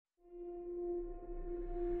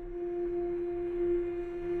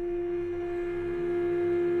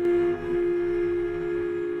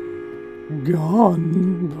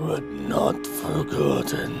Gone, but not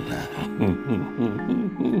forgotten.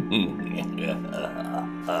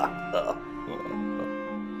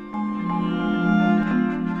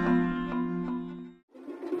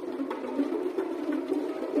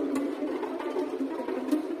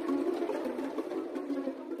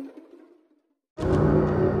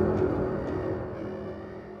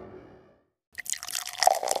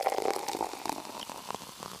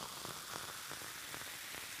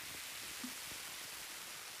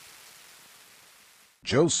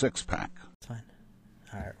 Joe Sixpack. It's fine.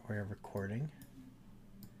 Alright, we're recording.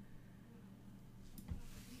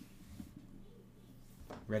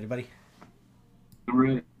 Ready, buddy? I'm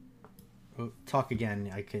ready. Oh, talk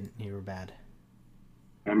again. I couldn't hear bad.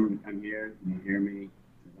 I'm here. Can you hear me?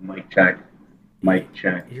 Mic check. Mic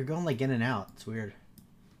check. You're going like in and out. It's weird.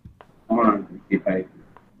 Hold on. If I, is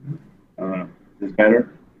this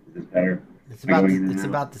better? Is this better? It's Am I about going in and it's out?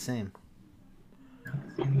 about the same.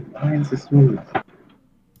 Why is this smooth?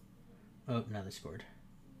 Oh, now they scored.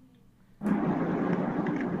 I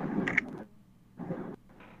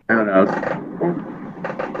don't know.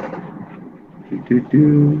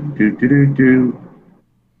 Do.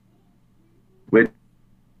 Wait.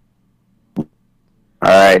 All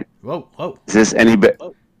right. Whoa, whoa. Is this any better?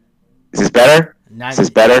 Is this better? Now Is this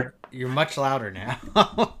better? You're much louder now.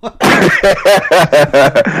 Oh,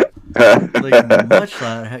 Like much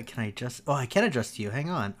louder. Can I adjust? Oh, I can adjust you. Hang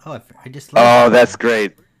on. Oh, I just. that's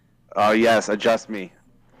great. Oh yes, adjust me.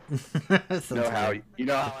 Sounds You know how good. you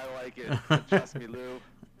know how I like it. Adjust me, Lou.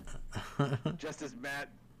 Just as Matt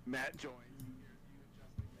joins.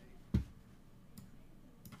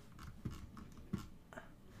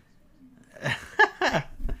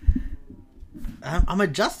 I'm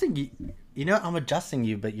adjusting you. You know, I'm adjusting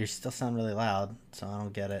you, but you still sound really loud, so I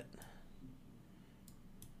don't get it.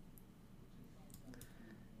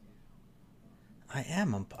 I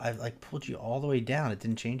am. I've like pulled you all the way down. It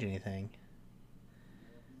didn't change anything.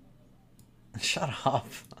 Shut up.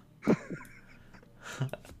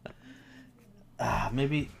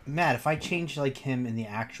 Maybe Matt, if I change like him in the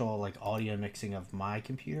actual like audio mixing of my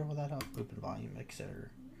computer, will that help? Open volume mixer,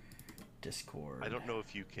 Discord. I don't know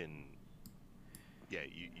if you can. Yeah,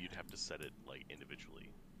 you'd have to set it like individually.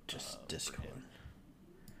 Just for Discord. him.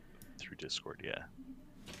 Through Discord, yeah.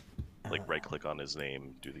 Like right click on his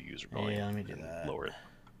name, do the user volume. Yeah, let me do and that. Lower it.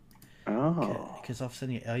 Oh. Because all of a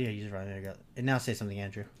sudden, oh yeah, user volume. There you go. And now say something,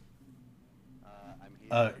 Andrew. I'm here.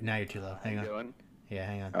 Oh, now you're too low. How Hang you on. doing? Yeah,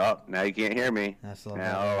 hang on. Oh, now you can't hear me. That's a little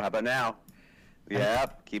Now, better. how about now?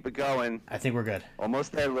 Yep, keep it going. I think we're good.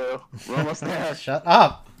 Almost there, Lou. We're almost there. Shut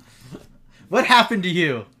up. What happened to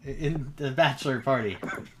you in the bachelor party?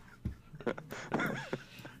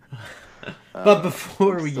 But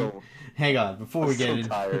before we hang on, before we get into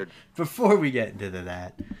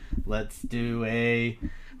that, let's do a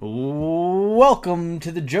welcome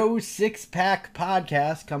to the Joe Sixpack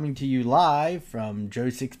podcast, coming to you live from Joe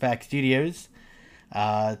Sixpack Studios.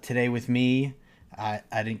 Today with me, I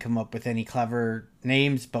didn't come up with any clever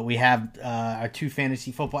names, but we have our two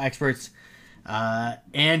fantasy football experts,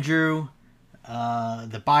 Andrew,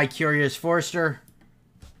 the bi-curious Forrester,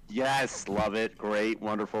 Yes, love it. Great,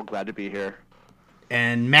 wonderful. Glad to be here.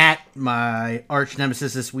 and Matt, my arch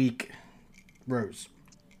nemesis this week, Rose.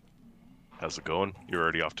 How's it going? You're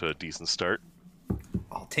already off to a decent start.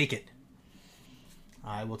 I'll take it.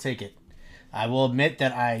 I will take it. I will admit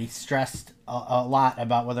that I stressed a lot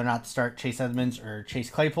about whether or not to start Chase Edmonds or Chase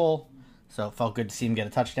Claypool, so it felt good to see him get a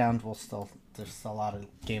touchdown. There's a lot of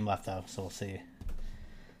game left though, so we'll see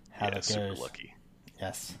how that goes. Super lucky.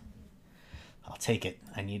 Yes, I'll take it.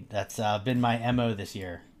 That's been my MO this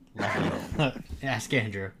year. Ask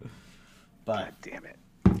Andrew. But God damn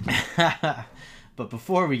it. but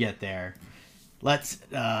before we get there, let's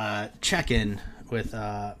check in with.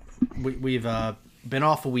 We've been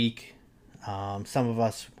off a week. Some of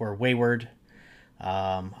us were wayward.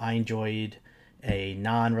 I enjoyed a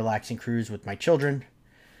non-relaxing cruise with my children.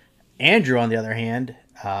 Andrew, on the other hand,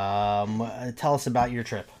 tell us about your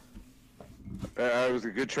trip. It was a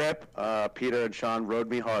good trip. Peter and Sean rode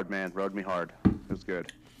me hard, man. Rode me hard. It was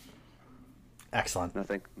good. Excellent.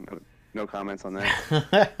 Nothing. No comments on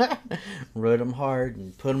that. Rode them hard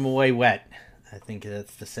and put them away wet. I think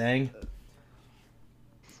that's the saying.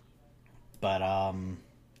 But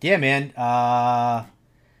yeah, man.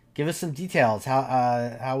 Give us some details.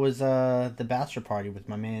 How was the bachelor party with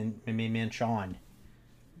my main man Sean?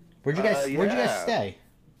 Where'd you guys stay?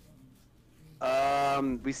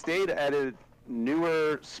 We stayed at a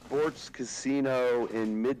newer sports casino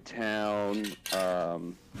in Midtown.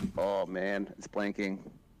 Oh man, it's blanking.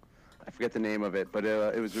 I forget the name of it, but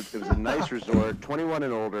it was a nice resort, 21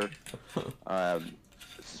 and older.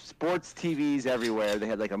 Sports TVs everywhere. They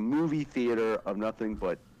had like a movie theater of nothing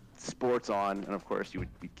but sports on, and of course you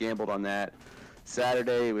gambled on that.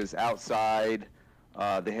 Saturday it was outside.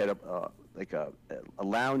 They had a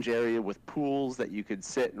lounge area with pools that you could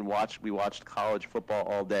sit and watch. We watched college football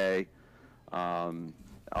all day.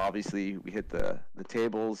 Obviously, we hit the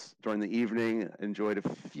tables during the evening, enjoyed a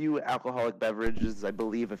few alcoholic beverages, I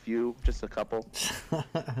believe just a couple.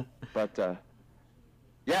 But,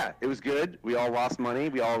 yeah, it was good. We all lost money.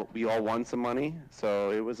 We all won some money,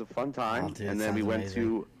 so it was a fun time. Oh, dude, and then we went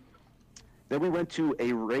to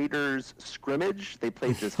a Raiders scrimmage. They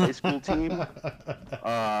played this high school team.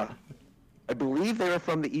 I believe they were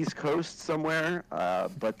from the East Coast somewhere,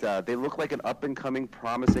 but they look like an up-and-coming,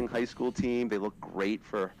 promising high school team. They look great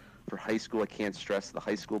for high school. I can't stress the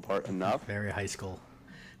high school part enough. Very high school.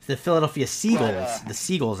 It's the Philadelphia Seagulls. The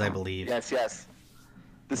Seagulls, I believe. Yes.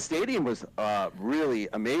 The stadium was really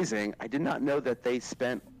amazing. I did not know that they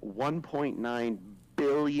spent $1.9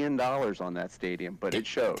 billion on that stadium, but it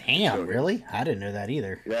showed. Damn, really? I didn't know that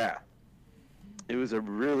either. Yeah. It was a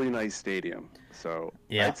really nice stadium. So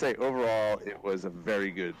yeah. I'd say overall it was a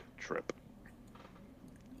very good trip.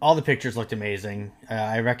 All the pictures looked amazing.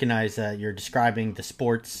 I recognize that you're describing the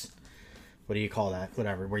sports, what do you call that?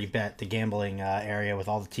 Whatever, where you bet, the gambling area with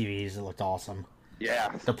all the TVs. It looked awesome. Yeah.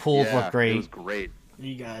 The pools looked great. It was great.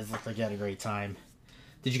 You guys looked like you had a great time.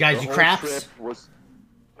 Did you guys do craps?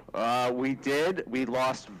 We did. We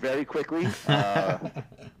lost very quickly.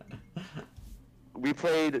 We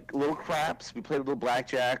played a little craps. We played a little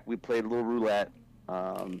blackjack. We played a little roulette.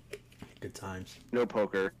 Good times. No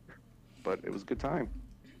poker, but it was a good time.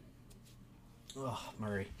 Oh,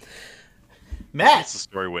 Murray. Matt! What's the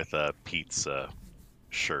story with Pete's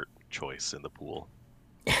shirt choice in the pool?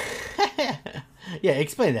 Yeah,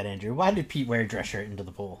 explain that, Andrew. Why did Pete wear a dress shirt into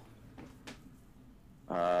the pool?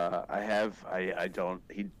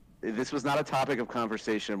 This was not a topic of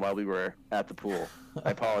conversation while we were at the pool.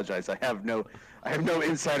 I apologize. I have no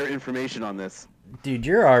insider information on this. Dude,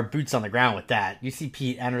 you're our boots on the ground with that. You see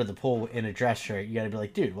Pete enter the pool in a dress shirt, you gotta be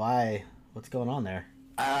like, dude, why? What's going on there?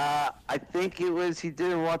 I think it was he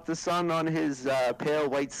didn't want the sun on his pale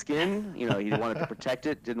white skin. You know, he wanted to protect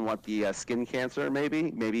it. Didn't want the skin cancer.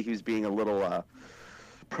 Maybe he was being a little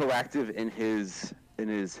proactive in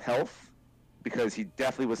his health, because he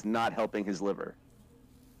definitely was not helping his liver.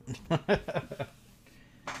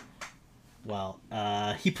 Well,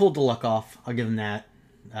 he pulled the luck off. I'll give him that.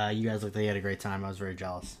 You guys looked like you had a great time. I was very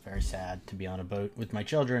jealous. Very sad to be on a boat with my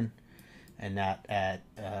children and not at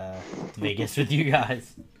Vegas with you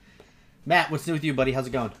guys. Matt, what's new with you, buddy? How's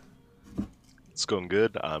it going? It's going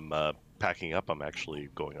good. I'm packing up. I'm actually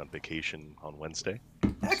going on vacation on Wednesday.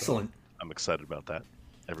 Excellent. So I'm excited about that.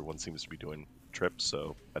 Everyone seems to be doing trips,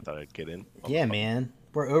 so I thought I'd get in. Yeah, man.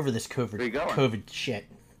 We're over this COVID shit.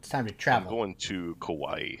 It's time to travel. I'm going to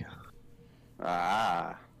Kauai.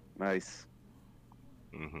 Ah, nice.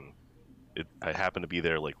 I happened to be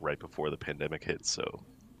there like right before the pandemic hit, so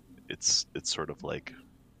it's sort of like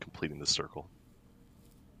completing the circle.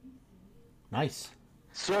 Nice.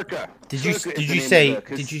 Circa. Did you say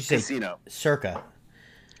casino? Circa?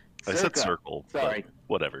 I said circle. Sorry.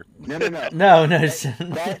 Whatever. No. No.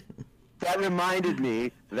 That reminded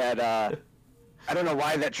me that I don't know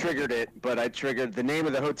why that triggered it, but I triggered the name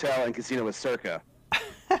of the hotel and casino was Circa.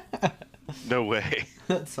 No way.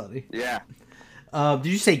 That's funny. Yeah. Did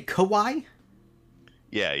you say Kauai?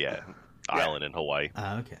 Yeah. Island in Hawaii. Okay.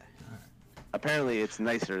 All right. Apparently, it's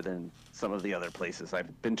nicer than some of the other places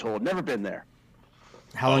I've been told. Never been there.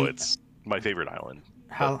 It's my favorite island.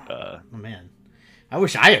 How? But, oh man, I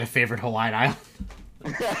wish I had a favorite Hawaiian island.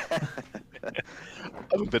 I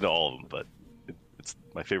haven't been to all of them, but it's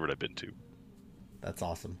my favorite I've been to. That's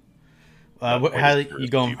awesome. How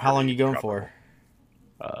long you going for?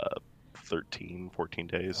 13, 14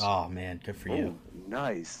 days. Oh man, good for you.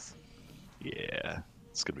 Nice. Yeah,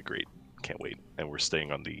 it's gonna be great. Can't wait. And we're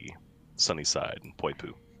staying on the sunny side in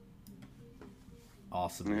Poipu.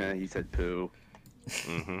 Awesome. Yeah, he said poo.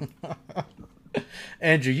 Mm-hmm.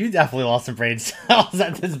 Andrew, you definitely lost some brain cells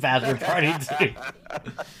at this bachelor party too.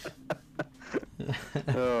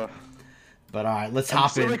 But all right, let's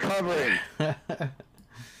hop in. Recovering.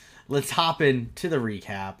 Let's hop into the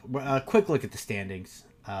recap. A quick look at the standings.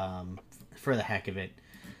 For the heck of it,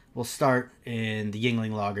 we'll start in the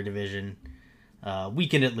Yuengling Lager division.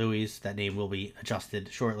 Weekend at Louis. That name will be adjusted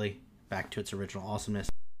shortly back to its original awesomeness.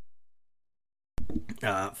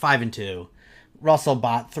 5-2. Russell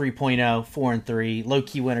Bott 3.0, 4-3. Low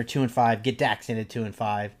key winner 2-5. Get Dax in at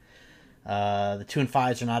 2-5. The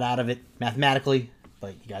 2-5s are not out of it mathematically.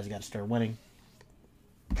 but you guys got to start winning.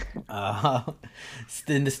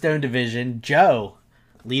 In the Stone division, Joe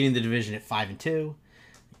leading the division at 5-2.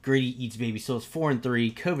 Gritty Eats Baby Souls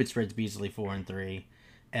 4-3. COVID Spreads Beasley 4-3.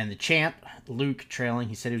 And the champ, Luke, trailing.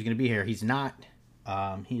 He said he was going to be here. He's not.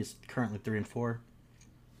 He is currently 3-4.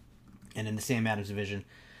 And in the Sam Adams division,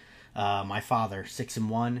 my father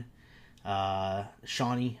 6-1.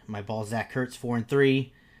 Shawnee, my ball Zach Kurtz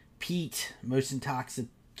 4-3. Pete, most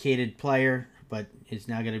intoxicated player, but is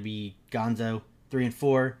now going to be Gonzo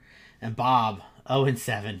 3-4. And Bob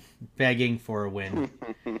 0-7, begging for a win.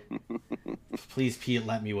 Please, Pete,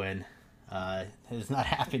 let me win. It has not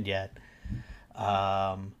happened yet.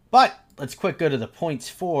 But let's quick go to the points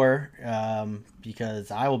for,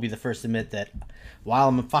 because I will be the first to admit that while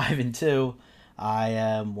I'm 5-2, I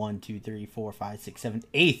am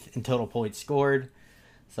 8th in total points scored.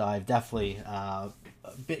 So I've definitely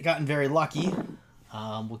gotten very lucky.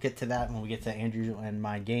 We'll get to that when we get to Andrew and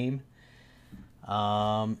my game.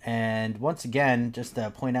 And once again, just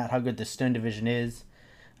to point out how good the Stone division is,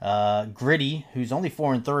 Gritty, who's only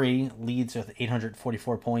 4-3, leads with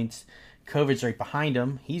 844 points. COVID's right behind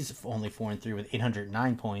him. He's only 4-3 with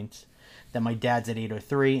 809 points. Then my dad's at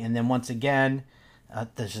 803. And then once again,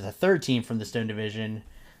 this is the third team from the Stone division.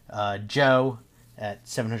 Joe at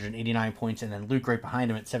 789 points. And then Luke right behind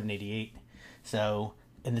him at 788. So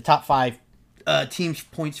in the top 5 teams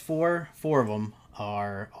points for, 4 of them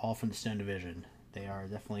are all from the Stone division. They are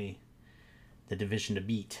definitely the division to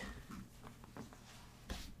beat.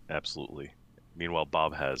 Absolutely. Meanwhile,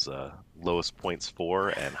 Bob has lowest points for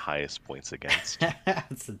and highest points against.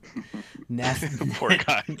 That's a nasty, poor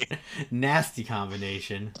guy. Nasty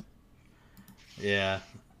combination. Yeah.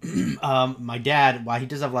 My dad, while he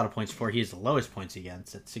does have a lot of points for, he has the lowest points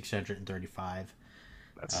against at 635.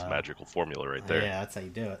 That's a magical formula right there. Yeah, that's how you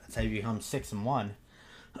do it. That's how you become 6-1.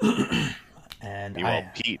 And meanwhile,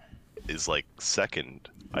 Pete is like second,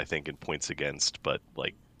 I think, in points against, but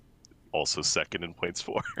like also second in points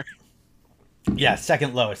for. Yeah,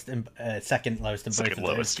 second lowest in both of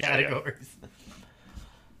those categories. Yeah.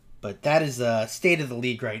 But that is state of the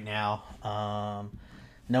league right now.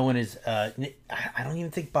 No one is. I don't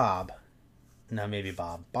even think Bob. No, maybe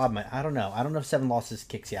Bob. Bob might. I don't know. I don't know if 7 losses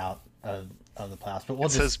kicks you out of the playoffs. But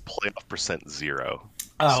it says playoff % 0.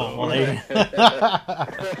 Oh, so.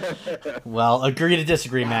 Well, well, agree to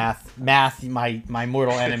disagree, Math. Math, my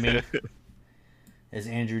mortal enemy, as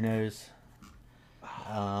Andrew knows.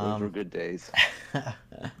 Those were good days.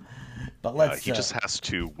 But let's. He just has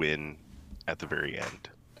to win at the very end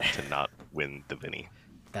to not win the Vinny.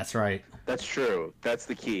 That's right. That's true. That's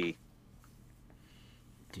the key.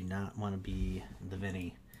 Do not want to be the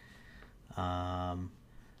Vinny. And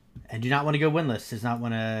do not want to go winless. Does not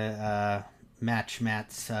want to match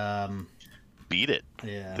Matt's. Beat it.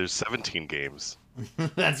 Yeah. There's 17 games.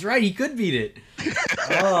 That's right. He could beat it.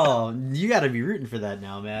 Oh, you got to be rooting for that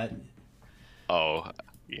now, Matt. Oh,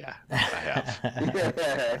 yeah, I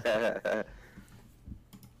have.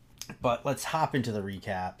 But let's hop into the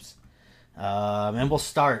recaps. And we'll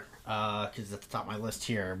start, because at the top of my list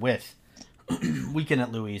here, with Weekend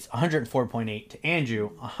at Louis, 104.8 to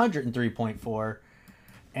Andrew, 103.4.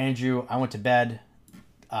 Andrew, I went to bed.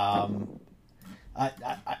 I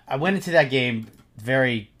went into that game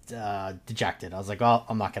very dejected. I was like, well,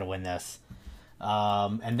 I'm not going to win this.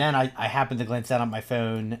 And then I happened to glance down at my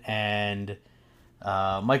phone, and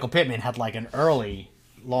Michael Pittman had like an early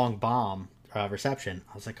long bomb reception.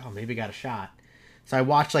 I was like, oh, maybe I got a shot. So I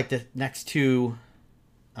watched like the next 2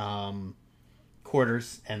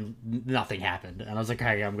 quarters, and nothing happened. And I was like,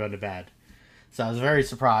 okay, I'm going to bed. So I was very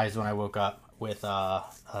surprised when I woke up with a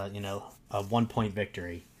 1-point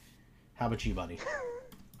victory. How about you, buddy?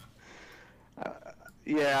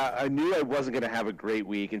 Yeah, I knew I wasn't going to have a great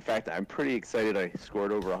week. In fact, I'm pretty excited I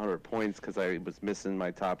scored over 100 points because I was missing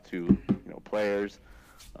my top 2 players.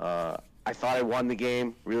 I thought I won the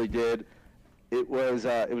game, really did. It was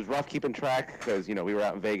rough keeping track because we were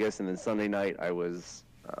out in Vegas, and then Sunday night I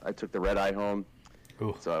took the red eye home.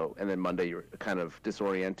 Ooh. So, and then Monday you were kind of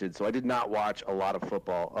disoriented. So I did not watch a lot of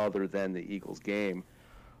football other than the Eagles game.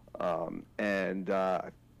 So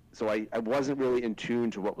I wasn't really in tune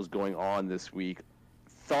to what was going on this week.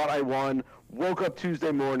 Thought I won, woke up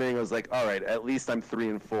Tuesday morning, I was like, all right, at least I'm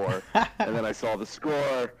 3-4. And then I saw the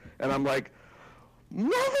score, and I'm like,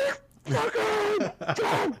 motherfucker,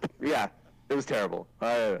 jump! Yeah, it was terrible.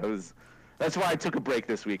 That's why I took a break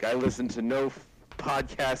this week. I listened to no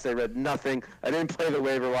podcast. I read nothing. I didn't play the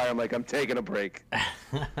waiver wire. I'm like, I'm taking a break.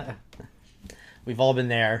 We've all been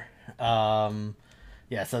there.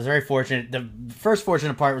 Yeah, so I was very fortunate. The first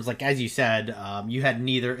fortunate part was, like, as you said, you had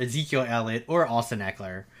neither Ezekiel Elliott or Austin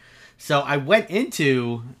Eckler. So I went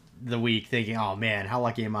into the week thinking, oh man, how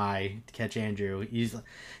lucky am I to catch Andrew?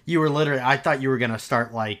 You were literally, I thought you were going to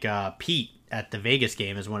start like Pete at the Vegas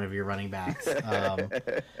game as one of your running backs.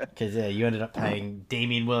 Because you ended up playing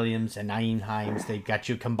Damian Williams and Naeem Hines. They got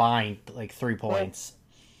you combined like 3 points.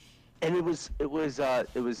 And it was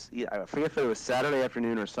yeah, I forget if it was Saturday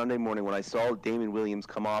afternoon or Sunday morning when I saw Damian Williams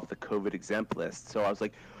come off the COVID exempt list. So I was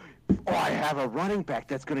like, oh, I have a running back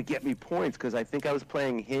that's going to get me points, because I think I was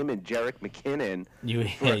playing him and Jerick McKinnon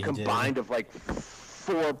for a combined of like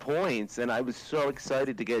 4 points, and I was so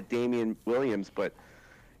excited to get Damian Williams, but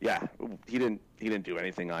yeah, he didn't do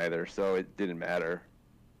anything either, so it didn't matter.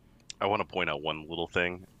 I want to point out one little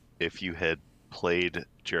thing. If you had played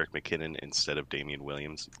Jerick McKinnon instead of Damian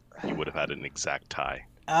Williams, you would have had an exact tie.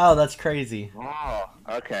 Oh, that's crazy. Oh,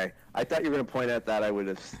 okay. I thought you were going to point out that I would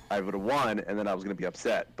have won, and then I was going to be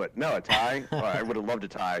upset. But no, a tie? Oh, I would have loved a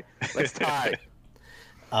tie. Let's tie.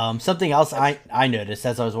 Something else I noticed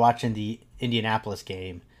as I was watching the Indianapolis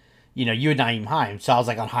game, you had Naeem Hines, so I was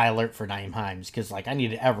like on high alert for Naeem Hines because like I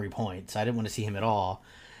needed every point, so I didn't want to see him at all.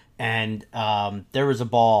 And there was a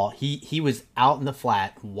ball. He was out in the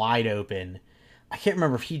flat, wide open. I can't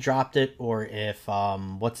remember if he dropped it or if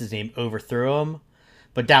what's his name overthrew him.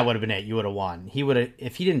 But that would have been it. You would have won. He would have,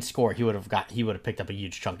 if he didn't score, he would have picked up a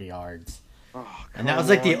huge chunk of yards. Oh, and that was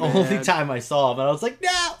like the only time I saw him. And I was like,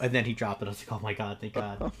 no! And then he dropped it. I was like, oh my god, thank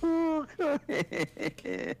god.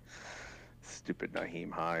 Stupid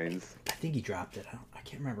Naeem Hines. I think he dropped it. I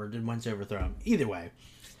can't remember. Did Wentz overthrow him? Either way,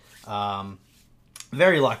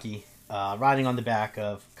 very lucky. Riding on the back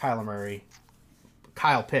of Kyler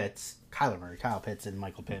Pitts, and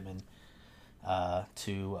Michael Pittman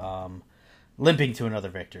to limping to another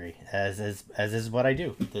victory, as is what I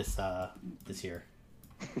do this year.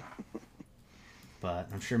 But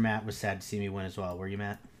I'm sure Matt was sad to see me win as well. Were you,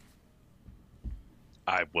 Matt?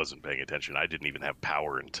 I wasn't paying attention. I didn't even have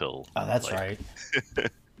power until... Oh, that's right.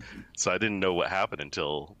 So I didn't know what happened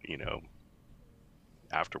until,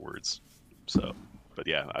 afterwards. So, but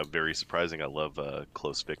yeah, very surprising. I love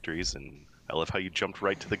close victories, and I love how you jumped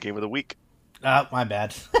right to the game of the week. My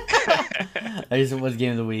bad. I guess it was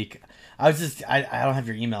game of the week. I don't have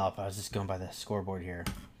your email up. I was just going by the scoreboard here.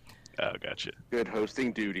 Oh, gotcha. Good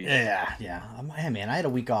hosting duty. Yeah. Hey, man, I had a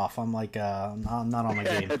week off. I'm like, I'm not on my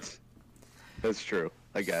game. That's true.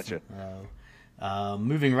 I gotcha.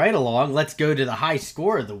 Moving right along, let's go to the high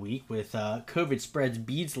score of the week with COVID Spreads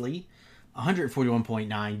Beasley,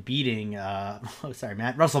 141.9, beating,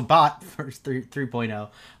 Matt, Russell Bott, first 3.0,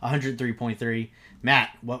 103.3.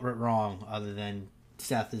 Matt, what went wrong other than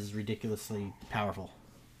Seth is ridiculously powerful?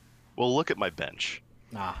 Well, look at my bench.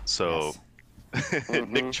 So, yes.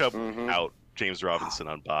 Nick Chubb out, James Robinson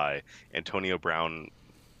on bye, Antonio Brown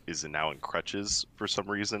is now in crutches for some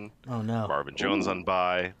reason. Oh no. Marvin Jones on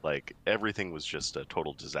bye. Like, everything was just a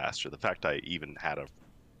total disaster. The fact I even had a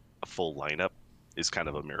full lineup is kind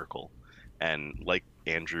of a miracle. And like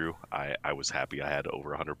Andrew, I was happy I had over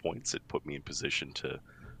 100 points. It put me in position to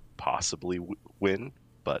possibly win.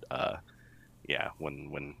 But yeah,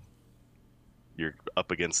 when you're up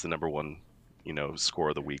against the number one, score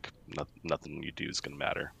of the week, nothing you do is going to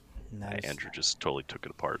matter. Nice. Andrew just totally took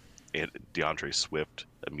it apart. And DeAndre Swift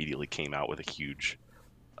immediately came out with a huge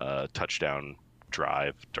touchdown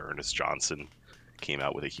drive. D'Ernest Johnson came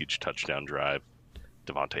out with a huge touchdown drive.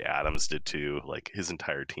 Devontae Adams did too. Like, his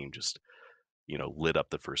entire team just, lit up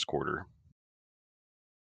the first quarter.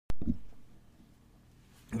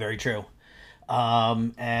 Very true.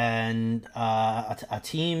 And a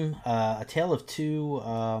tale of two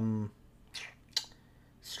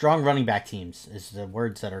strong running back teams is the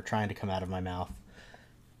words that are trying to come out of my mouth.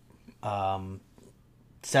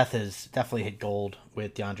 Seth has definitely hit gold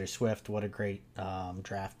with DeAndre Swift. What a great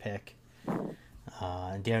draft pick.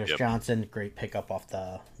 And D'Ernest Johnson, great pickup off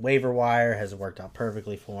the waiver wire, has worked out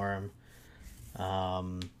perfectly for him.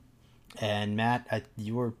 And Matt,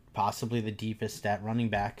 you were possibly the deepest at running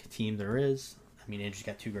back team there is. I mean, Andrew's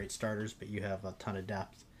got two great starters, but you have a ton of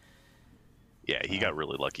depth. Yeah, he got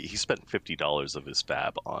really lucky. He spent $50 of his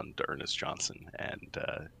fab on D'Ernest Johnson, and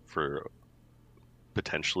for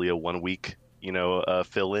potentially a 1 week,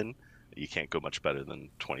 fill in, you can't go much better than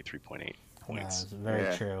 23.8 points. That's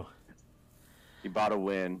very true. He bought a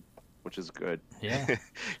win, which is good. Yeah.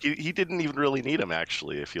 he didn't even really need him,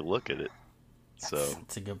 actually, if you look at it. So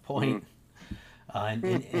that's a good point. And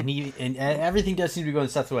everything does seem to be going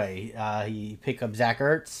Seth's way. He picked up Zach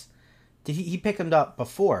Ertz. Did he pick him up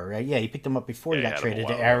before, right? Yeah, he picked him up before he got traded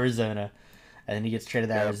to Arizona. And then he gets traded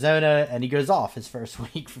to Arizona, and he goes off his first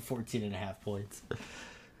week for 14.5 points.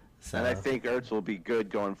 So. And I think Ertz will be good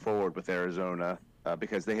going forward with Arizona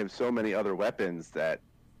because they have so many other weapons that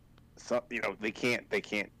So they can't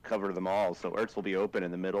cover them all. So Ertz will be open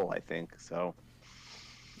in the middle, I think. So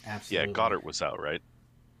Absolutely. Yeah, Goddard was out, right?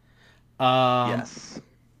 yes.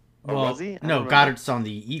 Or Well, was he? I don't no, remember. Goddard's on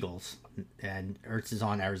the Eagles, and Ertz is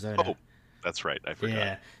on Arizona. Oh, that's right. I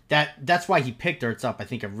forgot. Yeah, that's why he picked Ertz up, I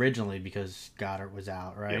think, originally because Goddard was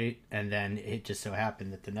out, right? Yep. And then it just so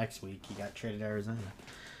happened that the next week he got traded to Arizona.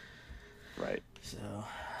 Right. So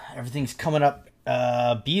everything's coming up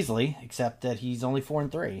Beasley, except that he's only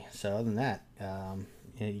 4-3. So other than that,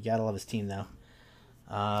 you gotta love his team though.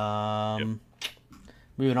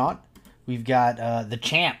 Moving on, we've got the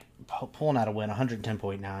champ pulling out a win,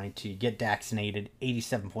 110.9 to get vaccinated,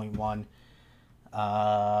 87.1.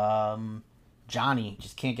 Johnny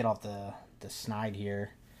just can't get off the snide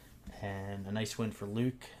here, and a nice win for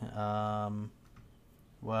Luke.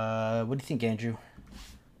 What do you think, Andrew?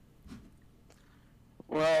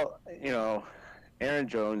 Well, Aaron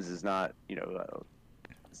Jones is not,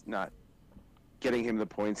 is not getting him the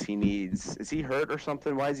points he needs. Is he hurt or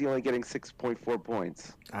something? Why is he only getting 6.4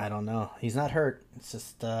 points? I don't know. He's not hurt. It's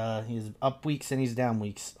just he's up weeks and he's down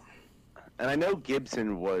weeks. And I know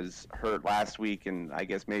Gibson was hurt last week, and I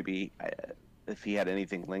guess maybe if he had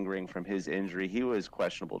anything lingering from his injury, he was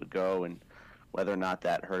questionable to go, and whether or not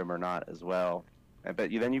that hurt him or not as well.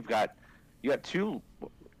 But then you got two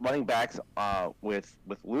running backs with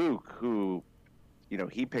Luke, who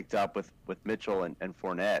he picked up with Mitchell and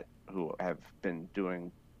Fournette, who have been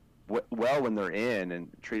doing well when they're in, and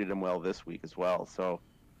treated him well this week as well. So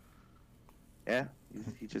yeah,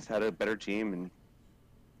 he just had a better team, and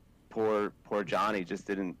poor Johnny just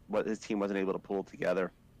his team wasn't able to pull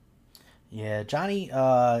together. Yeah, Johnny,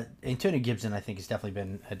 Antonio Gibson, I think, has definitely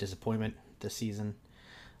been a disappointment this season.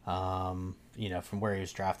 From where he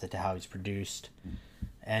was drafted to how he's produced.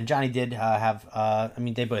 And Johnny did have,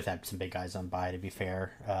 they both had some big guys on bye, to be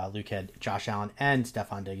fair. Luke had Josh Allen and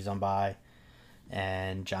Stephon Diggs on bye.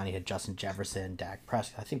 And Johnny had Justin Jefferson, Dak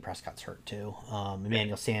Prescott. I think Prescott's hurt too.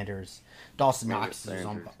 Emmanuel Sanders. Dawson Knox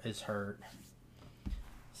is hurt.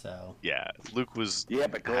 So yeah, Luke was. Yeah,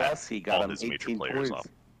 but Gillespie got him 18 points.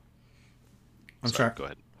 I'm sorry. Go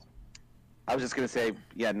ahead. I was just gonna say,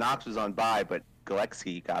 yeah, Knox was on bye, but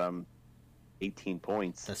Gillespie got him 18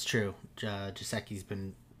 points. That's true. Gesicki's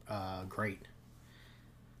been great.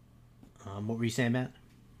 What were you saying, Matt?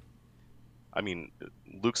 I mean,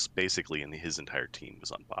 Luke's basically in his entire team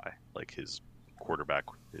was on bye. Like his quarterback,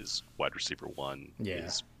 his wide receiver one,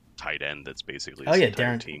 his tight end that's basically his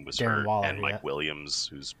entire team was hurt, Waller, and Mike Williams,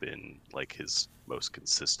 who's been like his most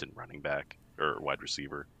consistent running back or wide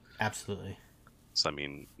receiver. Absolutely. So I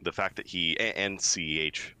mean, the fact that he and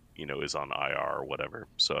CEH, is on IR or whatever.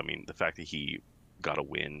 So I mean, the fact that he got a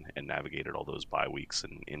win and navigated all those bye weeks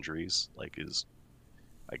and injuries, is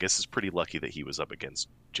pretty lucky that he was up against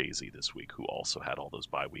Jay-Z this week, who also had all those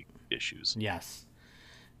bye week issues. Yes.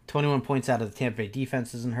 21 points out of the Tampa Bay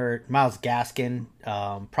defense doesn't hurt. Myles Gaskin,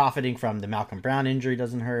 profiting from the Malcolm Brown injury,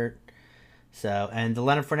 doesn't hurt. So, and the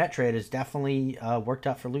Leonard Fournette trade has definitely worked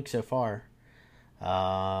out for Luke so far.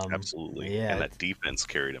 Absolutely. Yeah. And that defense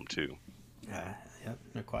carried him too. Yep,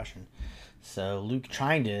 no question. So Luke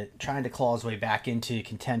trying to claw his way back into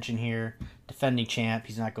contention here. Defending champ,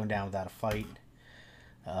 he's not going down without a fight.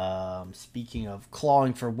 Speaking of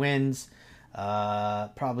clawing for wins,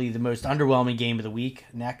 probably the most underwhelming game of the week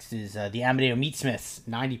next is the Amadeo Meatsmiths,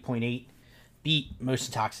 90.8 beat most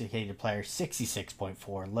intoxicated player,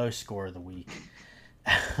 66.4, low score of the week.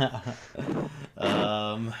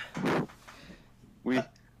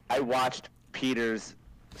 I watched Peter's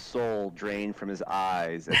soul drain from his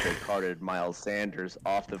eyes as they carted Miles Sanders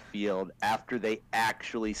off the field after they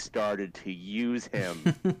actually started to use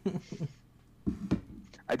him.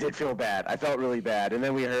 I did feel bad. I felt really bad. And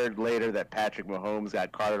then we heard later that Patrick Mahomes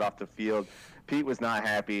got carted off the field. Pete was not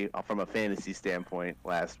happy from a fantasy standpoint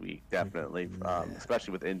last week, definitely,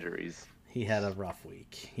 especially with injuries. He had a rough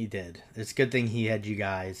week. He did. It's a good thing he had you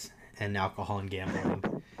guys and alcohol and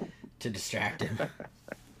gambling to distract him.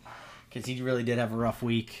 Because he really did have a rough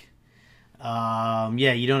week.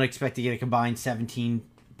 You don't expect to get a combined 17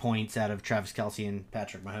 points out of Travis Kelce and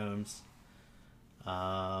Patrick Mahomes.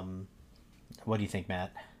 What do you think,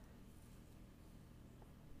 Matt?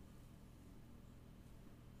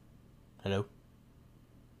 Hello?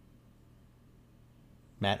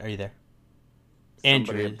 Matt, are you there?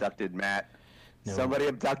 Somebody abducted Matt. No. Somebody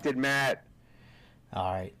abducted Matt.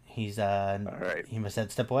 All right. He's all right. He must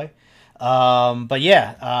have step away.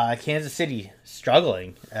 Kansas City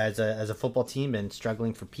struggling as a football team and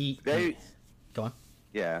struggling for Pete. Go on.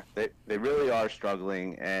 Yeah, they really are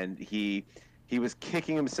struggling, and he was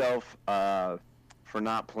kicking himself for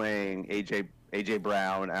not playing AJ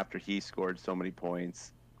Brown after he scored so many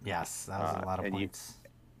points. Yes, that was a lot of points.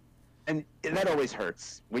 And that always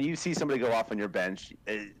hurts. When you see somebody go off on your bench,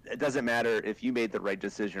 it doesn't matter if you made the right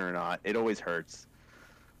decision or not. It always hurts.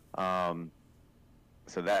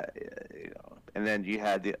 So that, and then you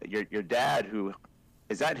had your dad, who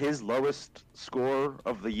is that his lowest score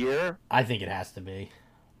of the year? I think it has to be.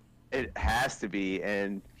 It has to be,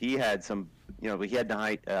 and he had some, but he had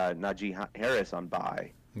Najee Harris on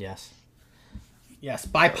bye. Yes. Yes,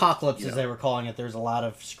 Bipocalypse, as they were calling it. There's a lot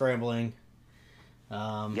of scrambling.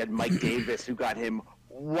 You had Mike Davis, who got him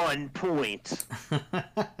 1 point.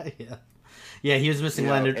 Yeah, he was missing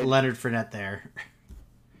Leonard Fournette there.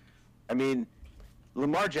 I mean,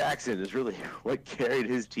 Lamar Jackson is really what carried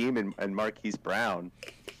his team, and Marquise Brown.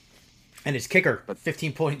 And his kicker,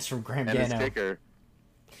 15 points from Graham Gano. And his kicker.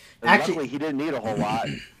 Luckily, he didn't need a whole lot.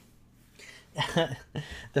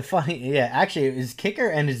 Actually, his kicker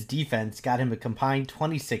and his defense got him a combined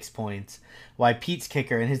 26 points, while Pete's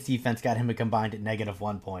kicker and his defense got him a combined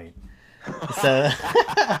 -1 point. So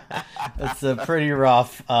that's a pretty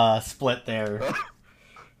rough split there.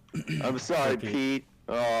 I'm sorry, Pete.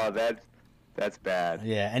 Oh, that's bad.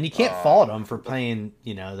 Yeah, and you can't fault him for playing,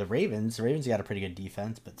 the Ravens. The Ravens got a pretty good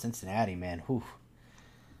defense, but Cincinnati, man, whew,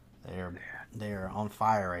 they're on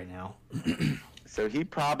fire right now. So he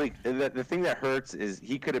probably, the thing that hurts is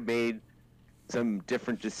he could have made some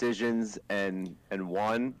different decisions and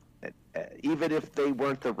won, even if they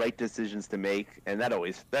weren't the right decisions to make, and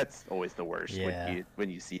that's always the worst when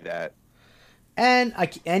you see that. And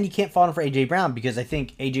you can't fault him for AJ Brown, because I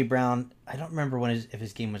think AJ Brown, I don't remember if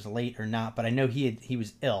his game was late or not, but I know he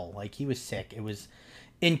was ill, like he was sick. It was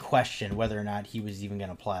in question whether or not he was even going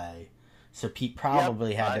to play. So Pete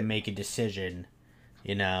probably had to make a decision,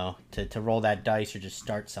 to roll that dice or just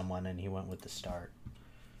start someone, and he went with the start.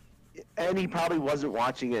 And he probably wasn't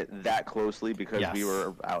watching it that closely because we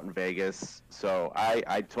were out in Vegas. So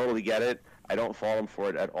I totally get it. I don't fault him for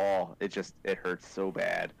it at all. It hurts so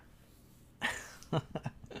bad.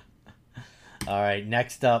 All right,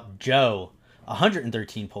 next up, Joe,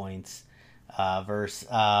 113 points versus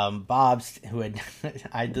Bob's, who had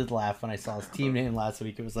I did laugh when I saw his team name last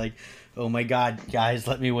week. It was like, oh my God, guys,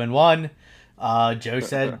 let me win one. Joe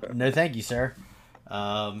said, no, thank you, sir.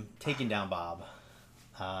 Taking down Bob.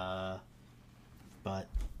 But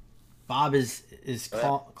Bob is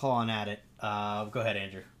clawing at it. Go ahead,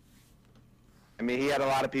 Andrew. I mean, he had a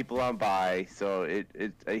lot of people on bye, so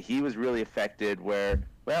he was really affected.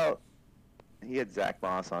 He had Zach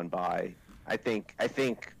Moss on bye. I think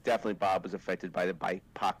definitely Bob was affected by the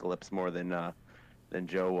Bipocalypse more than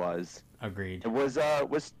Joe was. Agreed. Was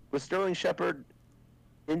Sterling Shepard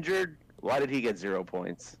injured? Why did he get 0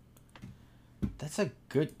 points? That's a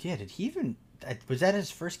good. Yeah, did he even? Was that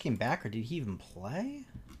his first game back, or did he even play?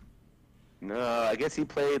 No, I guess he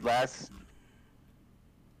played last.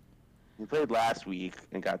 He played last week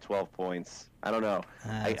and got 12 points. I don't know.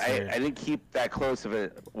 I didn't keep that close of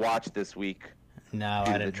a watch this week. No,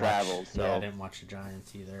 I didn't travel. I didn't watch the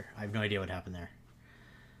Giants either. I have no idea what happened there.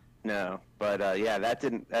 No, but that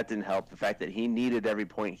didn't help. The fact that he needed every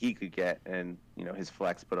point he could get, and his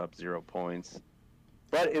flex put up 0 points.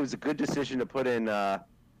 But it was a good decision to put in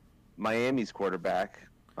Miami's quarterback.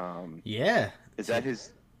 Yeah. Is that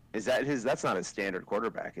his? That's not his standard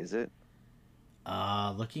quarterback, is it?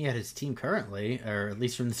 Looking at his team currently, or at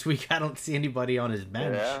least from this week, I don't see anybody on his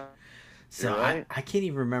bench. Yeah. So right. I can't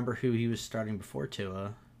even remember who he was starting before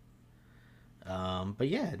Tua. But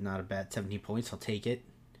yeah, not a bad 17 points. I'll take it.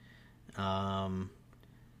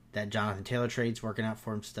 That Jonathan Taylor trade's working out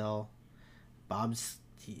for him still. Bob's,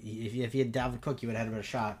 if he had Dalvin Cook, he would have had a better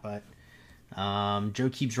shot. But Joe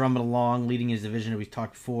keeps rumbling along, leading his division, as we've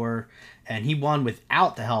talked before. And he won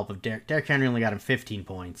without the help of Derrick. Derrick Henry only got him 15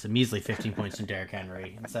 points. A measly 15 points from Derrick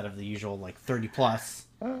Henry instead of the usual 30 plus.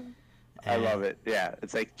 I love it. Yeah,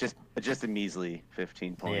 it's like just a measly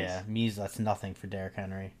 15 points. Yeah, measly. That's nothing for Derrick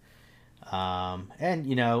Henry.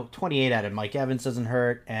 And 28 out of Mike Evans doesn't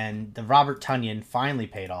hurt, and the Robert Tonyan finally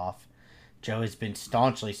paid off. Joe has been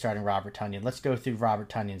staunchly starting Robert Tonyan. Let's go through Robert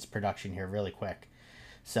Tonyan's production here really quick.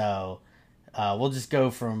 So we'll just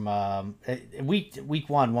go from week 1,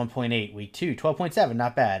 1.8, week 2, 12.7,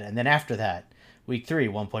 not bad, and then after that, week 3,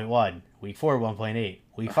 1.1, week 4, 1.8,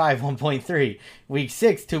 week 5, 1.3, week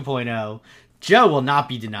 6, 2.0. Joe will not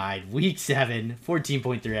be denied. Week 7,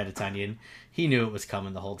 14.3 out of Tonyan. He knew it was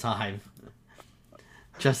coming the whole time.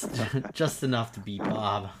 Just enough to beat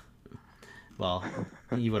Bob. Well,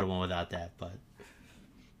 he would have won without that, but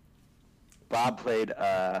Bob played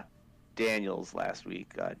Daniels last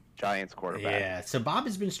week, Giants quarterback. Yeah, so Bob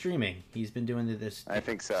has been streaming. He's been doing this. I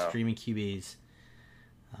think so. Streaming QBs.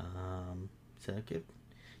 So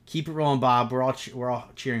Keep it rolling, Bob. We're all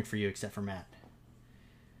cheering for you except for Matt.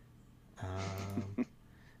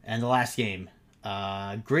 And the last game,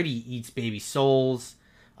 Gritty eats baby souls,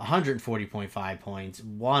 140.5 points,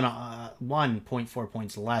 1.4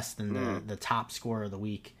 points less than the top scorer of the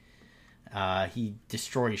week. He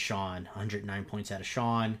destroys Sean, 109 points out of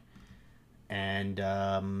Sean. And,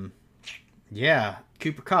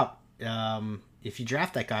 Cooper Kupp. If you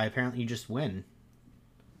draft that guy, apparently you just win.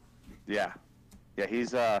 Yeah. Yeah,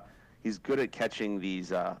 he's good at catching these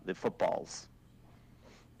the footballs.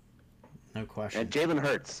 No question. And Jalen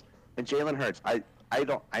Hurts. I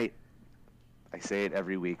say it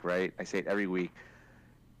every week, right? I say it every week.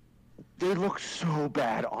 They look so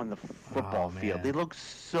bad on the football field. Man. They look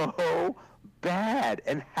so bad.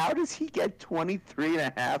 And how does he get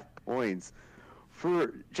 23.5 points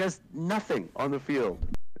for just nothing on the field?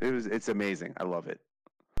 It's amazing. I love it.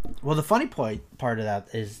 Well, the funny part of that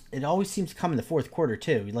is it always seems to come in the fourth quarter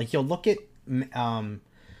too. Like you'll look at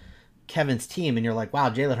Kevin's team and you're like, wow,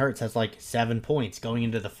 Jalen Hurts has like 7 points going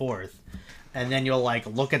into the fourth, and then you'll like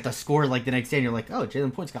look at the score like the next day and you're like, oh,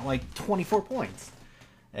 Jalen Points got like 24 points,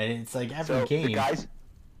 and it's like every game.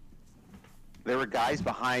 There were guys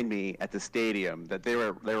behind me at the stadium that they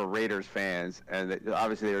were Raiders fans, and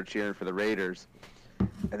obviously they were cheering for the Raiders,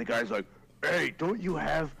 and the guy's like, hey, don't you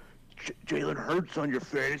have Jalen Hurts on your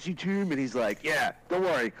fantasy team? And he's like, yeah, don't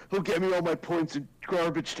worry, he'll get me all my points in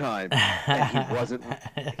garbage time. And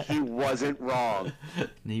he wasn't wrong.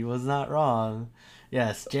 He was not wrong.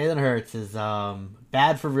 Yes, Jalen Hurts is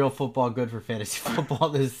bad for real football, good for fantasy football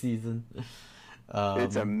this season.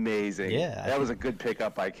 It's amazing. Yeah, that was a good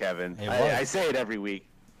pickup by Kevin. I say it every week.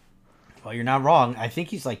 Well, you're not wrong. I think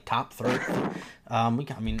he's like top 3. I'm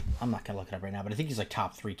not gonna look it up right now, but I think he's like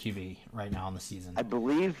top 3 QB right now on the season. I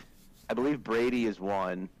believe Brady is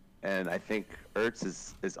 1, and I think Ertz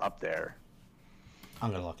is up there.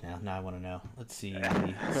 I'm gonna look now. Now I want to know. Let's see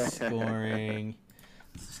scoring.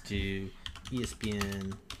 Let's do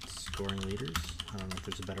ESPN scoring leaders. I don't know if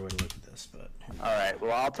there's a better way to look at this, but all right.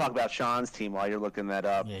 Well, I'll talk about Sean's team while you're looking that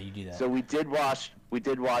up. Yeah, you do that. So we did watch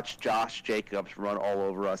Josh Jacobs run all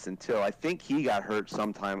over us until I think he got hurt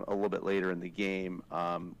sometime a little bit later in the game,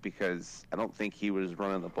 because I don't think he was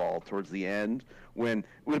running the ball towards the end when it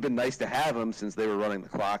would have been nice to have him since they were running the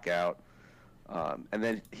clock out. And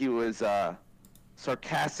then he was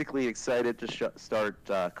sarcastically excited to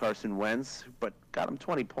start Carson Wentz, but got him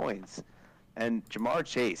 20 points. And Jamar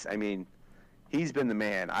Chase, I mean, he's been the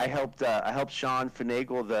man. I helped Sean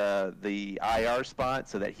finagle the IR spot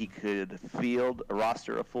so that he could field a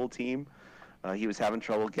roster, a full team. He was having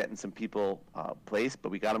trouble getting some people placed,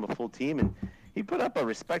 but we got him a full team, and he put up a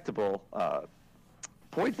respectable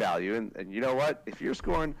point value. And you know what? If you're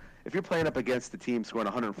playing up against the team scoring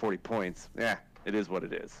 140 points, yeah, it is what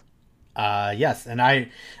it is. Yes, and I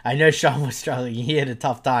know Sean was struggling. He had a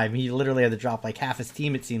tough time. He literally had to drop like half his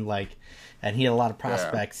team, it seemed like, and he had a lot of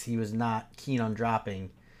prospects he was not keen on dropping.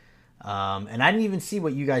 And I didn't even see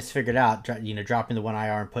what you guys figured out, dropping the one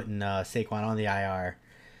IR and putting Saquon on the IR.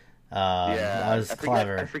 That was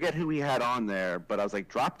clever. I forget who we had on there, but I was like,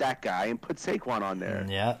 drop that guy and put Saquon on there.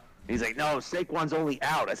 Yeah. He's like, no, Saquon's only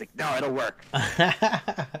out. I was like, no, it'll work.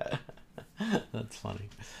 That's funny.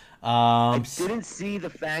 I didn't see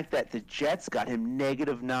the fact that the Jets got him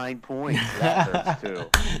 -9 points. That hurts too.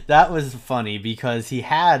 That was funny because he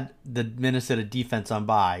had the Minnesota defense on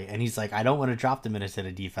bye, and he's like, I don't want to drop the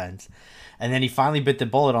Minnesota defense. And then he finally bit the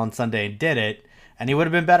bullet on Sunday and did it, and he would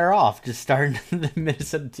have been better off just starting the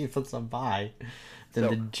Minnesota defense on bye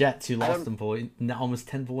than the Jets who lost them almost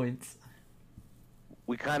 10 points.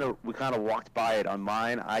 We kind of walked by it on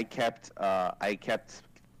mine. I kept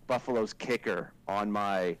Buffalo's kicker on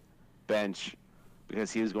my bench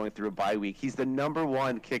because he was going through a bye week. He's the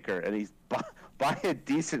 #1 kicker, and he's by a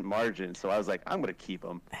decent margin. So I was like, I'm going to keep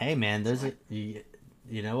him. Hey, man, you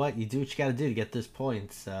know what? You do what you got to do to get those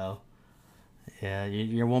points. So, yeah,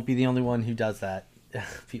 you won't be the only one who does that.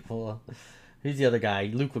 People, who's the other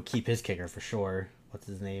guy? Luke will keep his kicker for sure. What's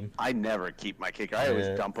his name? I never keep my kicker. I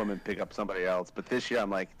always dump him and pick up somebody else. But this year, I'm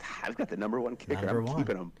like, I've got the #1 kicker. I'm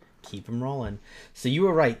keeping him. Keep him rolling. So you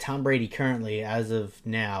were right. Tom Brady currently, as of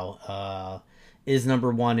now, is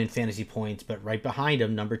 #1 in fantasy points, but right behind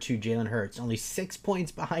him, #2, Jalen Hurts, only 6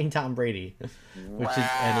 points behind Tom Brady,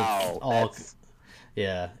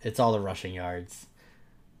 it's all the rushing yards.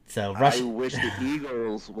 So I wish the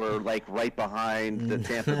Eagles were like right behind the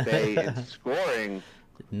Tampa Bay in scoring.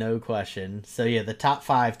 No question. So yeah, the top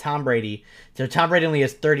 5, Tom Brady. So Tom Brady only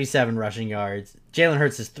has 37 rushing yards. Jalen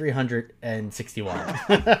Hurts is 361.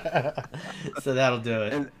 So that'll do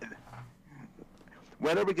it.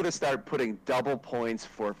 When are we going to start putting double points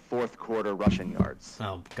for fourth quarter rushing yards?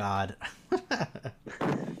 Oh, God.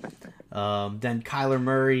 Then Kyler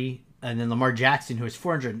Murray, and then Lamar Jackson, who has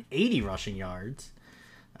 480 rushing yards.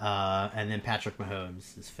 And then Patrick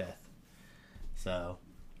Mahomes is fifth. So,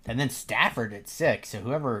 and then Stafford at 6. So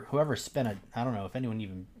whoever spent I don't know if anyone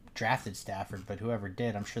even drafted Stafford, but whoever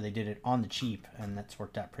did, I'm sure they did it on the cheap, and that's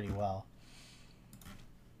worked out pretty well.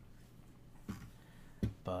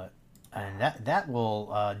 But, and that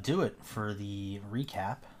will do it for the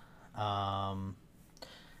recap.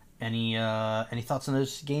 Any thoughts on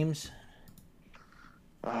those games?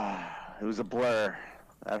 It was a blur.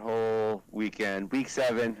 That whole weekend. Week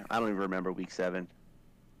 7. I don't even remember week 7.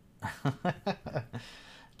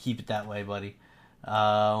 Keep it that way, buddy.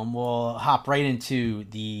 We'll hop right into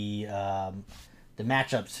the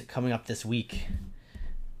matchups coming up this week.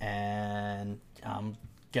 And I'm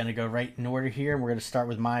going to go right in order here. And we're going to start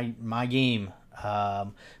with my game.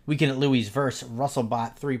 Weekend at Louis versus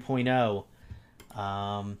RussellBot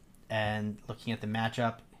 3.0. And looking at the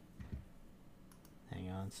matchup.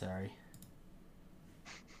 Hang on, sorry.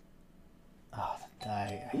 Oh,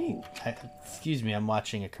 excuse me, I'm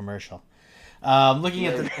watching a commercial. Looking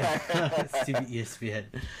at the stupid ESPN.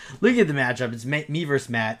 Looking at the matchup, it's me versus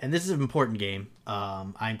Matt, and this is an important game.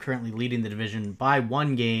 I'm currently leading the division by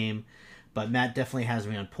 1 game, but Matt definitely has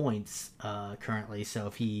me on points currently. So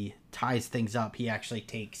if he ties things up, he actually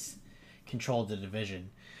takes control of the division,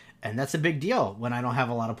 and that's a big deal when I don't have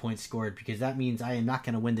a lot of points scored, because that means I am not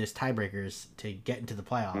going to win those tiebreakers to get into the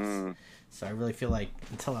playoffs. So I really feel like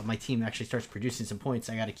until my team actually starts producing some points,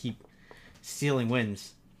 I got to keep stealing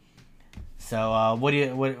wins. So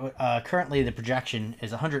currently the projection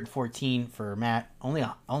is 114 for Matt, only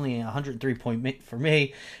 103 point for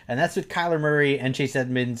me, and that's with Kyler Murray and Chase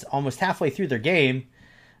Edmonds almost halfway through their game.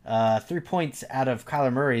 3 points out of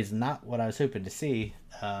Kyler Murray is not what I was hoping to see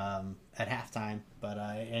at halftime. But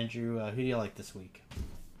Andrew, who do you like this week?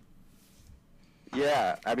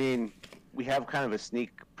 Yeah, I mean, we have kind of a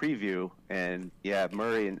sneak preview, and yeah,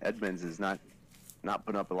 Murray and Edmonds is not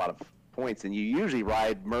putting up a lot of points, and you usually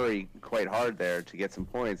ride Murray quite hard there to get some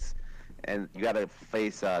points, and you got to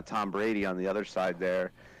face Tom Brady on the other side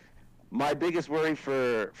there. My biggest worry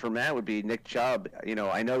for Matt would be Nick Chubb. You know,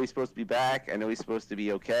 I know he's supposed to be back. I know he's supposed to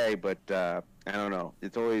be okay, but I don't know.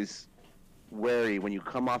 It's always wary when you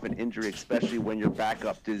come off an injury, especially when your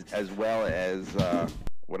backup did as well as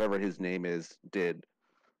whatever his name is did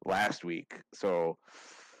last week. So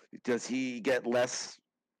does he get less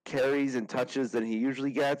carries and touches than he usually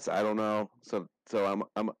gets? I don't know. So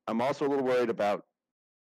I'm also a little worried about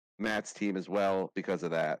Matt's team as well because of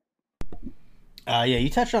that. Yeah, you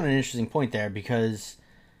touched on an interesting point there, because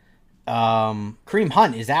Kareem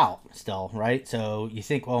Hunt is out still, right? So you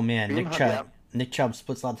think, oh man, Nick Chubb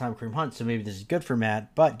splits a lot of time with Kareem Hunt, so maybe this is good for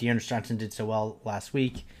Matt. But DeAndre Johnson did so well last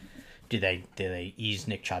week. Do they ease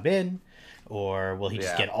Nick Chubb in, or will he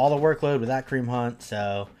just get all the workload without Kareem Hunt?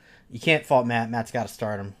 So you can't fault Matt. Matt's got to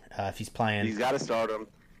start him if he's playing. He's got to start him.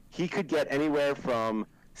 He could get anywhere from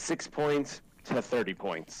 6 points to 30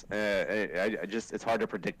 points. It's hard to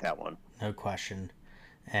predict that one. No question.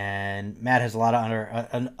 And Matt has a lot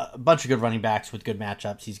of a bunch of good running backs with good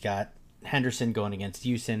matchups. He's got Henderson going against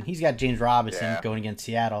Houston. He's got James Robinson going against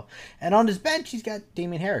Seattle. And on his bench, he's got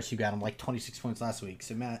Damian Harris, who got him like 26 points last week.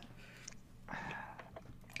 So Matt,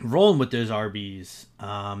 rolling with those RBs.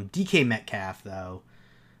 DK Metcalf, though,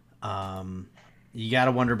 you got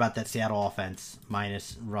to wonder about that Seattle offense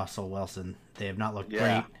minus Russell Wilson. They have not looked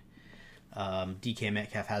great. DK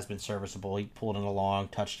Metcalf has been serviceable. He pulled in a long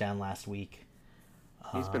touchdown last week.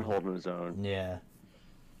 He's been holding his own. Yeah.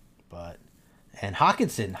 And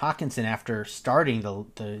Hawkinson, after starting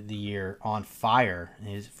the year on fire,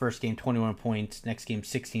 his first game 21 points, next game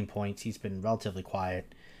 16 points. He's been relatively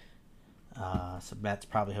quiet. So Matt's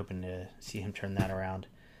probably hoping to see him turn that around.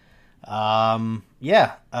 If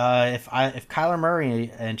Kyler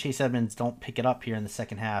Murray and Chase Edmonds don't pick it up here in the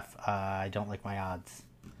second half, I don't like my odds.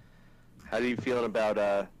 How are you feeling about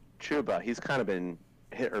Chuba? He's kind of been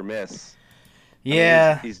hit or miss.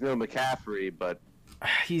 Yeah, I mean, he's no McCaffrey, but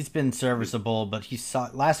he's been serviceable. But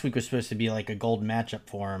last week was supposed to be like a golden matchup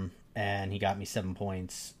for him, and he got me 7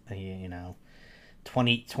 points.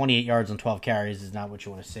 28 yards on 12 carries is not what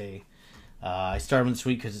you want to see. I started him this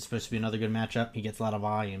week because it's supposed to be another good matchup. He gets a lot of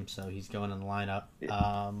volume, so he's going in the lineup.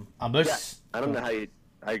 I don't know how you.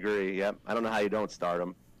 I agree. Yeah, I don't know how you don't start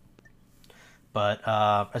him. But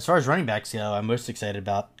as far as running backs go, I'm most excited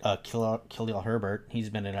about Khalil Herbert. He's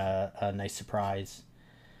been a nice surprise.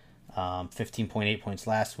 15.8 points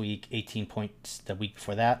last week, 18 points the week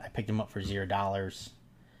before that. I picked him up for $0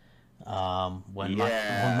 when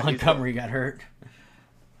Montgomery got hurt.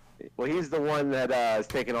 Well, he's the one that is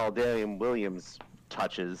taking all Damian Williams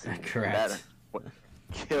touches. Correct. That what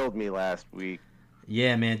killed me last week.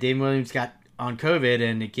 Yeah, man. Damian Williams got on COVID,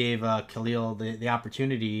 and it gave Khalil the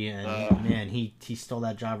opportunity, and man, he stole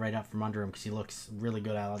that job right out from under him because he looks really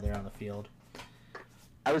good out there on the field.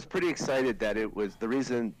 I was pretty excited that it was the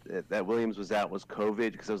reason that Williams was out was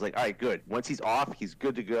COVID, because I was like, all right, good. Once he's off, he's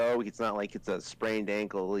good to go. It's not like it's a sprained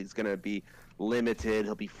ankle. He's going to be limited.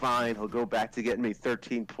 He'll be fine. He'll go back to getting me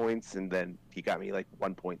 13 points, and then he got me like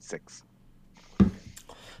 1.6.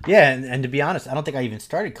 Yeah, and to be honest, I don't think I even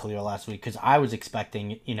started Khalil last week because I was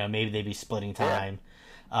expecting, maybe they'd be splitting time,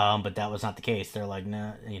 but that was not the case. They're like,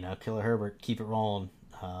 nah, Khalil Herbert, keep it rolling,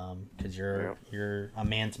 because you're a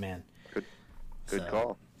man's man. Good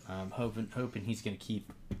call. I'm hoping he's going to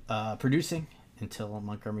keep producing until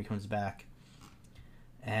Montgomery comes back,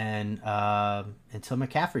 and until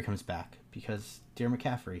McCaffrey comes back. Because, dear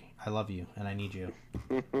McCaffrey, I love you and I need you.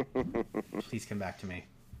 Please come back to me.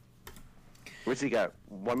 What's he got?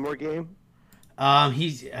 One more game?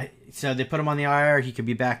 So they put him on the IR. He could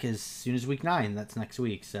be back as soon as week 9. That's next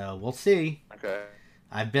week. So we'll see. Okay.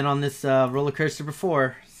 I've been on this roller coaster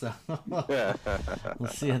before, so we'll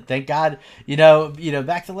see. Thank God,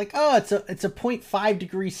 back to like, oh, it's a 0.5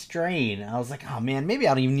 degree strain. I was like, oh man, maybe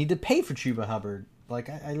I don't even need to pay for Chuba Hubbard. Like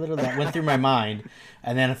I literally that went through my mind,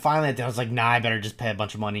 and then finally I was like, nah, I better just pay a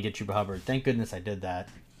bunch of money and get Chuba Hubbard. Thank goodness I did that.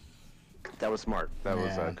 That was smart. That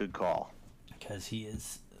was a good call. Because he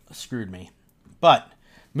has screwed me. But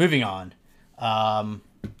moving on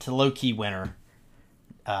to low key winner.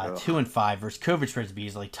 2-5 versus COVID spreads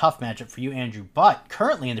Beasley. Tough matchup for you, Andrew. But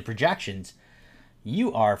currently in the projections,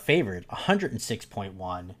 you are favored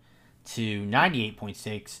 106.1 to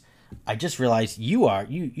 98.6. I just realized you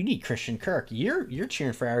need Christian Kirk. You're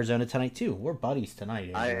cheering for Arizona tonight too. We're buddies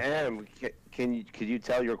tonight, Andrew. I am. Could you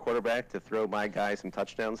tell your quarterback to throw my guy some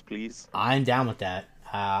touchdowns, please? I'm down with that.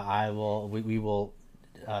 I will. We will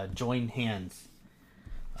join hands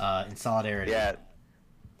in solidarity. Yeah.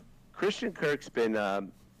 Christian Kirk's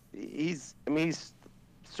been he's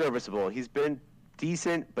serviceable. He's been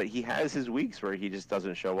decent, but he has his weeks where he just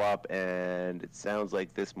doesn't show up, and it sounds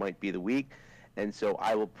like this might be the week. And so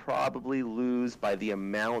I will probably lose by the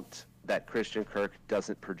amount that Christian Kirk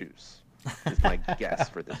doesn't produce. Is my guess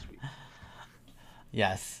for this week.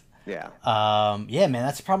 Yes. Yeah. Yeah, man,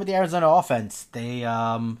 that's the problem with the Arizona offense. They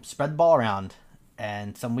spread the ball around.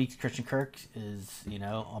 And some weeks Christian Kirk is, a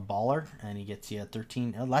baller, and he gets you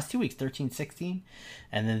 13. Last 2 weeks, 13-16,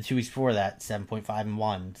 and then the 2 weeks before that, 7.5 and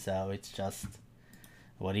 1. So it's just,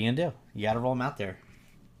 what are you gonna do? You got to roll him out there.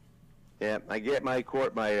 Yeah, I get my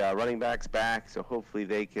running backs back, so hopefully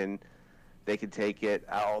they can take it.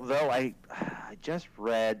 Although I just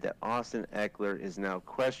read that Austin Eckler is now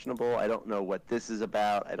questionable. I don't know what this is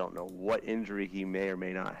about. I don't know what injury he may or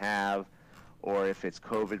may not have, or if it's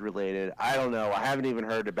COVID related. I don't know. I haven't even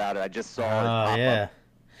heard about it. I just saw it pop up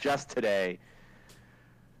just today.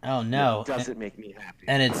 Oh no! It doesn't make me happy.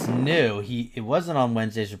 And it's new. It wasn't on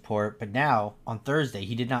Wednesday's report, but now on Thursday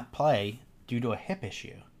he did not play due to a hip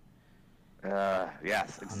issue.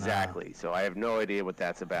 Yes, exactly. So I have no idea what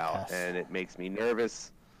that's about, and it makes me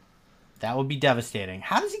nervous. That would be devastating.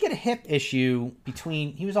 How does he get a hip issue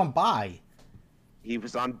he was on bye? He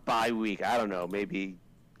was on bye week. I don't know. Maybe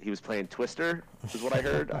he was playing Twister, is what I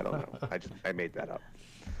heard. I don't know. I made that up.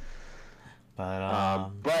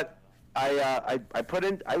 But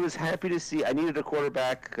I was happy to see. I needed a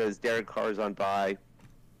quarterback because Derek Carr's on bye.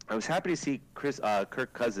 I was happy to see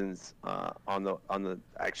Kirk Cousins on the.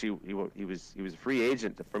 Actually, he was a free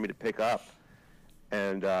agent for me to pick up,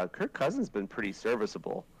 and Kirk Cousins been pretty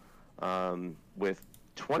serviceable, with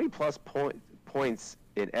 20+ points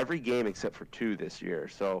in every game except for 2 this year.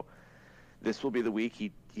 So this will be the week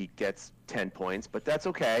he gets 10 points, but that's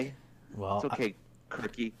okay. Well, it's okay,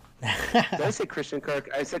 Kirky. Did I say Christian Kirk?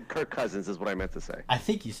 I said Kirk Cousins is what I meant to say. I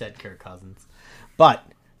think you said Kirk Cousins, but.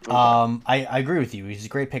 I agree with you. He's a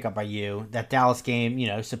great pickup by you. That Dallas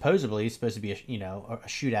game, supposedly is supposed to be a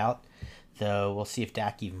shootout. So we'll see if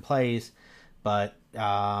Dak even plays. But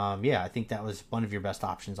I think that was one of your best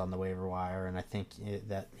options on the waiver wire, and I think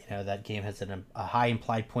that game has a high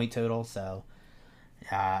implied point total. So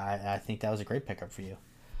I think that was a great pickup for you.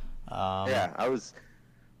 I was.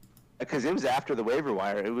 Because it was after the waiver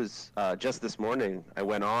wire. It was just this morning. I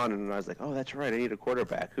went on and I was like, oh, that's right. I need a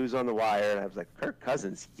quarterback. Who's on the wire? And I was like, Kirk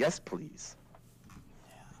Cousins. Yes, please.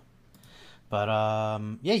 Yeah. But,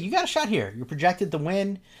 you got a shot here. You're projected to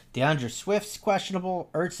win. DeAndre Swift's questionable.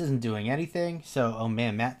 Ertz isn't doing anything. So, oh,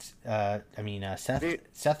 man,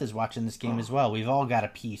 Seth is watching this game as well. We've all got a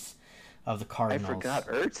piece of the I Cardinals. forgot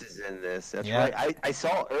Ertz is in this. That's Yeah. right. I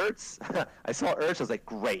saw Ertz. I saw Ertz. I was like,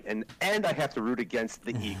 great. And I have to root against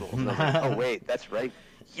the Eagles. And I was like, oh wait, that's right.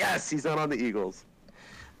 Yes, he's not on the Eagles.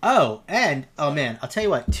 Oh, and man, I'll tell you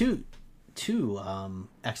what. Two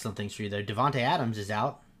excellent things for you there. Devontae Adams is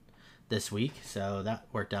out this week, so that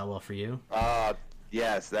worked out well for you.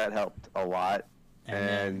 Yes, that helped a lot.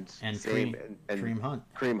 And Kareem Hunt.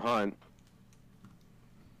 Kareem Hunt.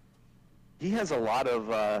 He has a lot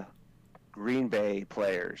of Green Bay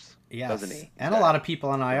players, Yes, doesn't he? and a lot of people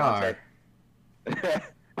on IR.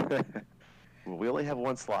 Well, we only have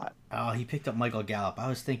one slot. Oh, he picked up Michael Gallup. I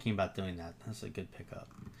was thinking about doing that. That's a good pickup.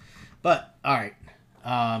 But all right,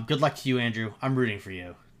 good luck to you, Andrew. I'm rooting for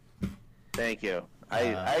you. Thank you.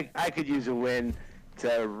 I could use a win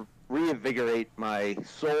to reinvigorate my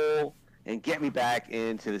soul and get me back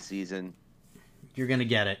into the season. You're gonna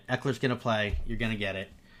get it. Eckler's gonna play. You're gonna get it.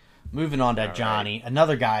 Moving on to Johnny,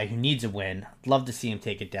 another guy who needs a win. Love to see him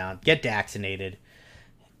take it down. Get vaccinated.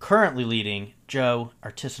 Currently leading Joe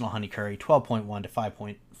Artisanal Honey Curry 12.1 to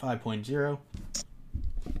 5.0.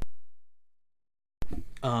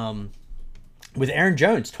 With Aaron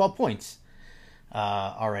Jones 12 points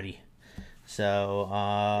already.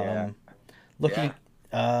 So looking.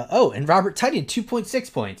 And Robert Tonyan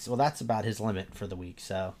 2.6 points. Well, that's about his limit for the week.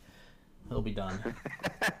 So he'll be done.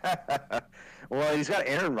 Well, he's got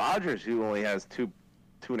Aaron Rodgers, who only has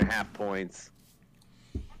 2.5 points.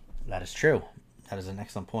 That is true. That is an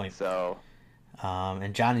excellent point. So,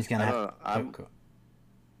 and Johnny's gonna have.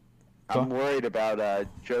 I'm worried about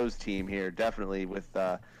Joe's team here. Definitely with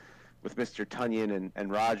Mr. Tonyan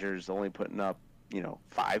and Rodgers only putting up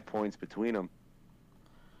 5 points between them.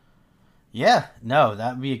 Yeah, no,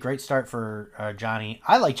 that would be a great start for Johnny.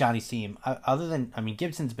 I like Johnny's team.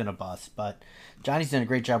 Gibson's been a bust, but Johnny's done a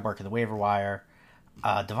great job working the waiver wire.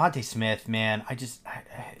 Devontae Smith, man,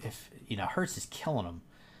 if Hurts is killing him.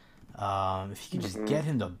 If you can just get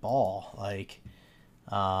him the ball,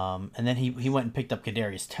 and then he went and picked up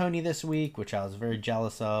Kadarius Toney this week, which I was very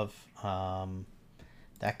jealous of.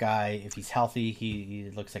 That guy, if he's healthy, he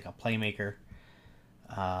looks like a playmaker.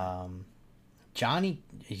 Johnny,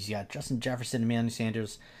 he's got Justin Jefferson and Emmanuel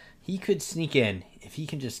Sanders. He could sneak in. If he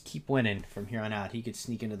can just keep winning from here on out, he could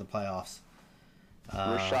sneak into the playoffs.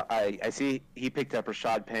 I see he picked up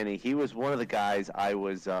Rashad Penny. He was one of the guys I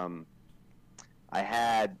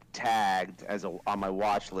had tagged on my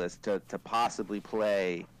watch list to possibly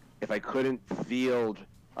play if I couldn't field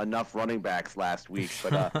enough running backs last week,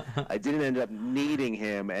 but I didn't end up needing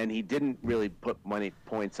him, and he didn't really put many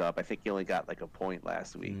points up. I think he only got like a point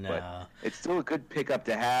last week, but it's still a good pickup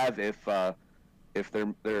to have if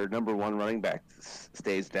their number one running back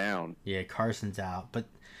stays down. Yeah, Carson's out, but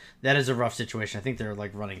that is a rough situation. I think they're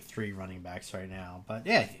running 3 running backs right now, but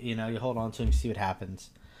yeah, you hold on to him, see what happens.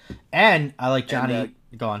 And I like Johnny.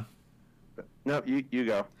 Go on. No, you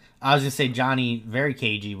go. I was gonna say Johnny very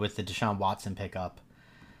cagey with the Deshaun Watson pickup.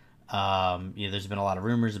 There's been a lot of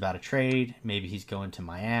rumors about a trade. Maybe he's going to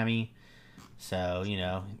Miami. So,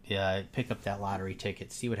 pick up that lottery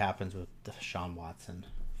ticket. See what happens with Deshaun Watson.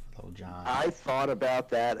 Little John. I thought about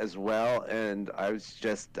that as well, and I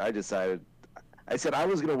decided. I said I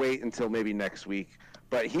was going to wait until maybe next week,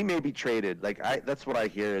 but he may be traded. That's what I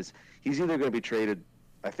hear is he's either going to be traded.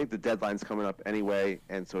 I think the deadline's coming up anyway,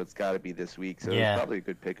 and so it's got to be this week. So it's probably a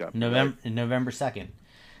good pickup. November 2nd.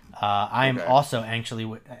 I am also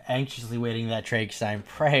anxiously waiting that trade because I'm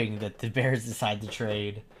praying that the Bears decide to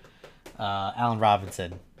trade Allen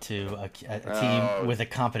Robinson to a team with a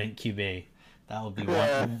competent QB. That would be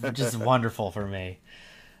just wonderful for me.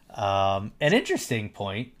 An interesting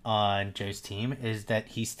point on Joe's team is that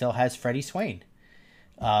he still has Freddie Swain,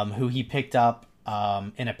 who he picked up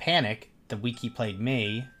in a panic the week he played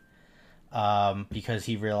me because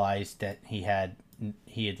he realized that he had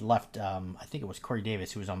left, I think it was Corey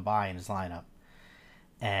Davis who was on bye in his lineup,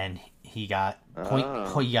 and he got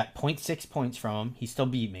 0.6 points from him. He still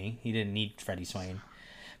beat me. He didn't need Freddie Swain,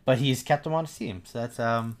 but he's kept him on his team. So that's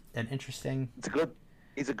an interesting.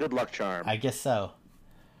 He's a good luck charm. I guess so.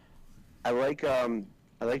 I like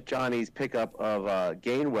Johnny's pickup of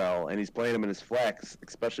Gainwell, and he's playing him in his flex,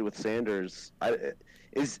 especially with Sanders.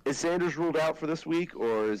 Is Sanders ruled out for this week,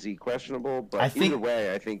 or is he questionable? But either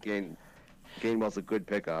way, I think Gainwell's a good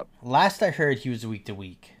pickup. Last I heard, he was week to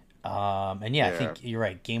week. I think you're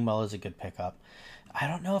right. Gainwell is a good pickup. I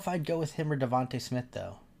don't know if I'd go with him or Devontae Smith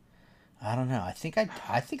though. I don't know. I think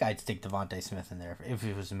I'd stick Devontae Smith in there if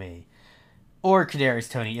it was me, or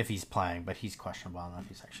Kadarius Toney if he's playing, but he's questionable. I don't know if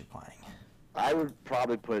he's actually playing. I would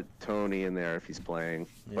probably put Toney in there if he's playing,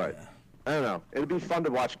 but I don't know. It'd be fun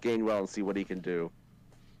to watch Gainwell and see what he can do.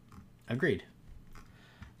 Agreed.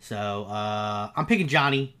 So I'm picking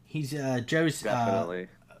Johnny. He's Joe's. Definitely.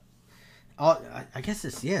 I guess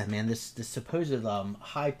this, yeah, man. This supposed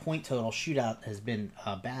high point total shootout has been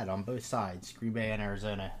bad on both sides, Green Bay and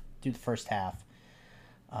Arizona, through the first half.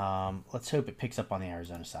 Let's hope it picks up on the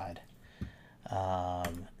Arizona side.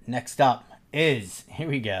 Next up is, here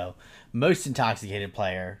we go, most intoxicated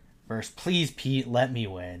player versus Please Pete, let me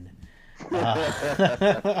win.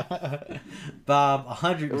 Bob,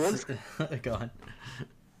 100. Go on.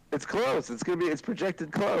 It's close. It's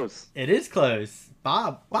projected close. It is close.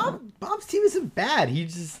 Bob's team isn't bad. He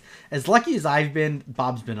just, as lucky as I've been,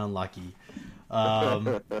 Bob's been unlucky.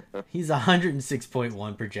 He's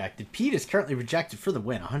 106.1 projected. Pete is currently projected for the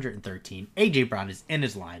win, 113. AJ Brown is in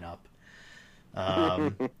his lineup.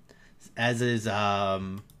 As is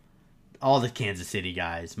all the Kansas City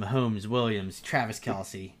guys: Mahomes, Williams, Travis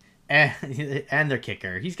Kelce, and their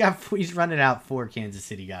kicker. He's running out 4 Kansas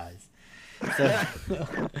City guys. So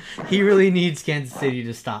he really needs Kansas City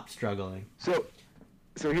to stop struggling. So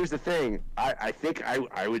here's the thing. I think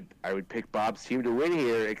I would pick Bob's team to win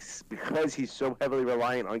here because he's so heavily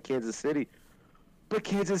reliant on Kansas City. But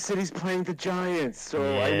Kansas City's playing the Giants, so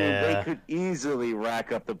Yeah. I mean they could easily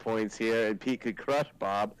rack up the points here, and Pete could crush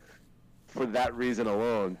Bob for that reason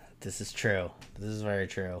alone. This is true. This is very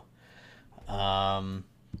true.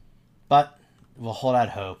 But we'll hold out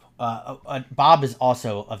hope. Bob is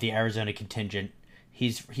also of the Arizona contingent.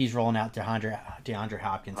 He's rolling out DeAndre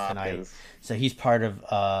Hopkins tonight, so he's part of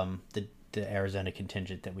the Arizona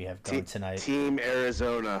contingent that we have going tonight. Team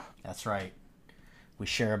Arizona. That's right. We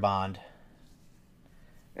share a bond.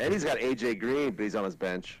 And he's got AJ Green, but he's on his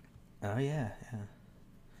bench. Oh yeah.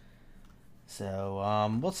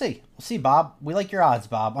 So we'll see. We'll see, Bob. We like your odds,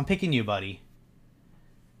 Bob. I'm picking you, buddy.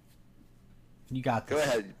 You got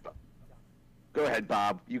this. Go ahead,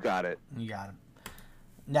 Bob. You got it. You got him.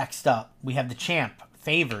 Next up, we have the champ,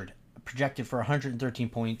 favored, projected for 113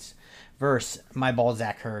 points, versus my ball,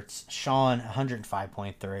 Zach Ertz. Sean,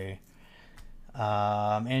 105.3.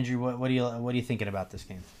 Andrew, what are you thinking about this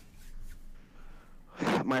game?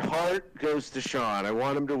 My heart goes to Sean. I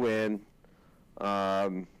want him to win,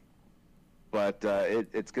 but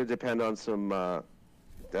it's going to depend on some.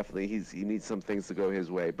 Definitely, he needs some things to go his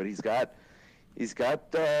way. But he's got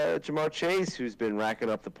Jamar Chase, who's been racking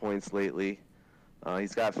up the points lately.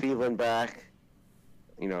 He's got Thielen back.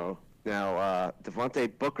 Now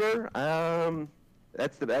Devontae Booker.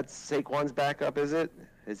 That's Saquon's backup, is it?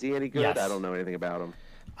 Is he any good? Yes. I don't know anything about him.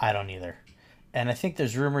 I don't either. And I think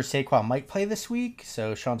there's rumors Saquon might play this week,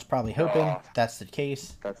 so Sean's probably hoping that's the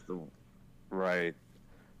case. That's right.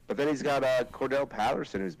 But then he's got Cordell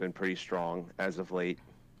Patterson, who's been pretty strong as of late.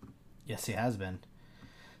 Yes, he has been.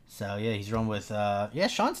 So, yeah, he's run with,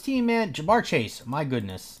 Sean's team, man. Jamar Chase, my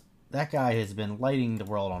goodness. That guy has been lighting the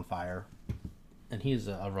world on fire. And he's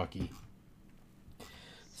a rookie.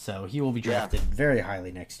 So, he will be drafted very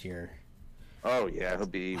highly next year. Oh, yeah, he'll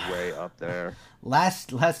be way up there.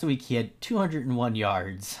 Last week, he had 201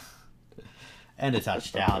 yards and a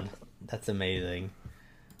touchdown. That's amazing.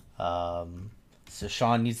 So,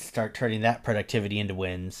 Sean needs to start turning that productivity into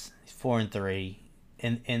wins. He's 4-3.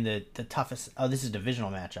 In the toughest... Oh, this is a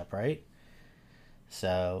divisional matchup, right?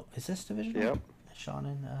 So, is this divisional? Yep. Sean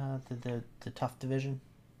in the tough division?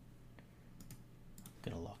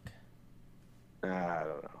 I'm gonna look. I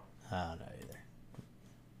don't know. I don't know either.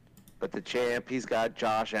 But the champ, he's got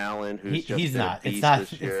Josh Allen, who's He's been not. a beast It's not.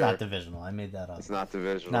 this year. It's not divisional. I made that up. It's not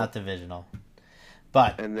divisional. Not divisional.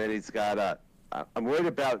 But And then he's got I'm worried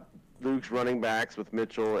about Luke's running backs with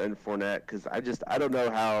Mitchell and Fournette because I don't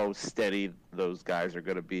know how steady those guys are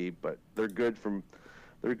going to be, but they're good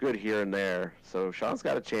here and there. So Sean's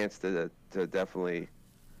got a chance to definitely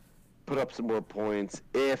put up some more points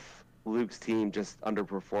if Luke's team just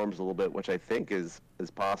underperforms a little bit, which I think is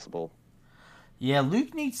possible. yeah,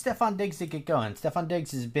 Luke needs Stephon Diggs to get going. Stephon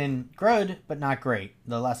Diggs has been good, but not great.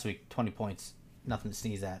 The last week, 20 points, nothing to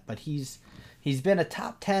sneeze at. But he's been a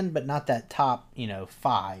top 10, but not that top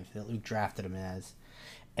 5 that Luke drafted him as.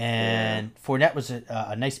 And Fournette was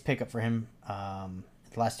a nice pickup for him.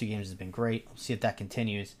 The last 2 games has been great. We'll see if that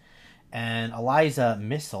continues. And Elijah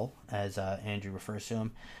Missile, as Andrew refers to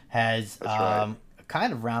him, has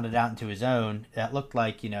kind of rounded out into his own. That looked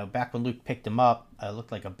like, back when Luke picked him up, it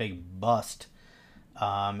looked like a big bust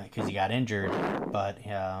because he got injured. But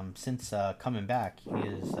since coming back, he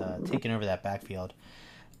has taken over that backfield.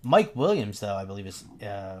 Mike Williams, though, I believe is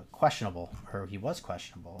questionable, or he was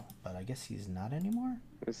questionable, but I guess he's not anymore.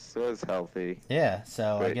 It says healthy. Yeah,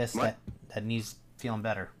 so I Wait, guess that needs feeling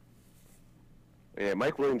better. Yeah,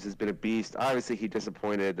 Mike Williams has been a beast. Obviously, he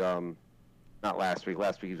disappointed. Not last week.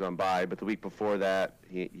 Last week he was on bye, but the week before that,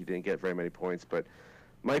 he didn't get very many points. But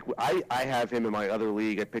Mike, I have him in my other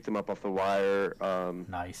league. I picked him up off the wire.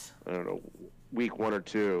 Nice. I don't know, week 1 or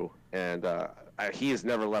 2, and he has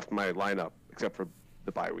never left my lineup except for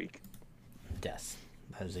the bye week. Yes,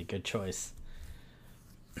 that is a good choice.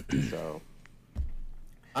 So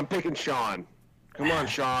I'm picking Sean. Come on,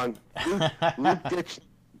 Sean.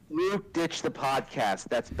 Luke ditched the podcast.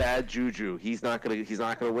 That's bad juju. He's not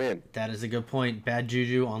gonna win. That is a good point. Bad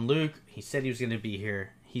juju on Luke. He said he was going to be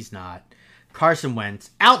here. He's not. Carson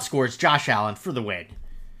Wentz outscores Josh Allen for the win.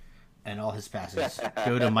 And all his passes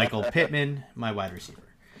go to Michael Pittman, my wide receiver.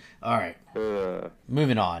 All right.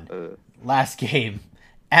 Moving on. Last game.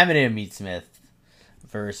 Eminem Eatsmith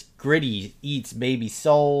versus Gritty Eats Baby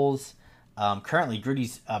Souls. Currently,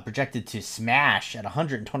 Gritty's projected to smash at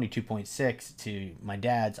 122.6 to my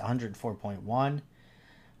dad's 104.1.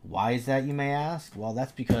 Why is that, you may ask? Well,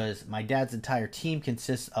 that's because my dad's entire team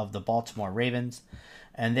consists of the Baltimore Ravens,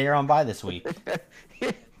 and they are on bye this week.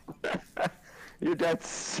 Your dad's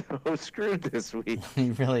so screwed this week. He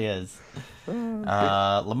really is.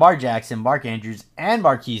 Lamar Jackson, Mark Andrews, and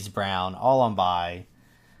Marquise Brown all on bye.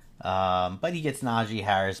 But he gets Najee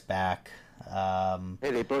Harris back. Hey,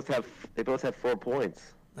 they both have 4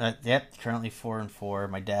 points. Yep, currently 4-4.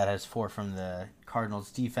 My dad has 4 from the Cardinals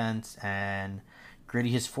defense, and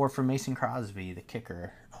Gritty has 4 from Mason Crosby, the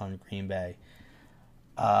kicker on Green Bay.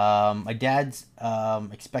 My dad's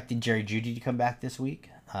expecting Jerry Jeudy to come back this week,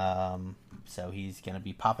 so he's going to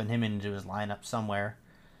be popping him into his lineup somewhere,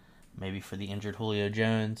 maybe for the injured Julio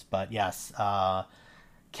Jones. But yes,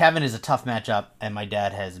 Kevin is a tough matchup, and my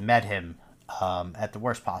dad has met him at the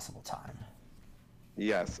worst possible time.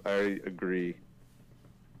 Yes, I agree.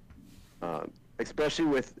 Especially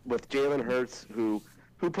with Jalen Hurts, who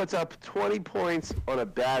puts up 20 points on a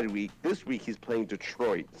bad week. This week he's playing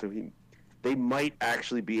Detroit, so they might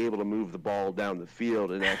actually be able to move the ball down the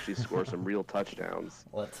field and actually score some real touchdowns.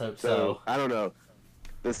 Let's hope so. I don't know.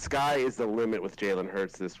 The sky is the limit with Jalen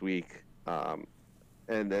Hurts this week, and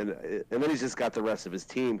then he's just got the rest of his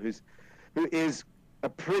team, who is a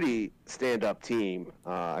pretty stand-up team.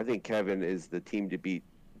 I think Kevin is the team to beat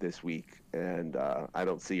this week, and I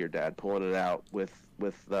don't see your dad pulling it out with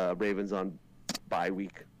Ravens on bye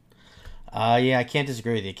week. Yeah, I can't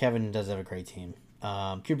disagree with you. Kevin does have a great team.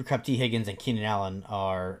 Cooper Kupp, T. Higgins, and Keenan Allen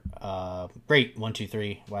are great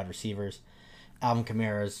 1-2-3 wide receivers. Alvin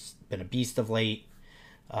Kamara's been a beast of late.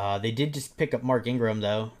 They did just pick up Mark Ingram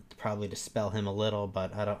though, probably to spell him a little,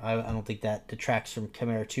 but I don't think that detracts from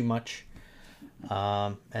Kamara too much.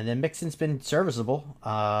 And then Mixon's been serviceable.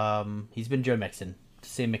 He's been Joe Mixon, the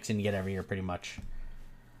same Mixon you get every year, pretty much.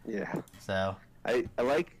 Yeah. So I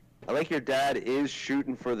like your dad is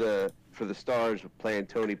shooting for the stars playing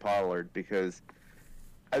Tony Pollard, because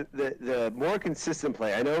the more consistent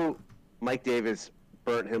play. I know Mike Davis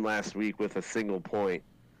burnt him last week with a single point,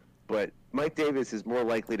 but Mike Davis is more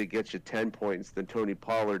likely to get you 10 points than Tony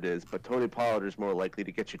Pollard is, but Tony Pollard is more likely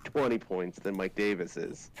to get you 20 points than Mike Davis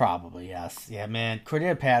is. Probably, yes. Yeah, man.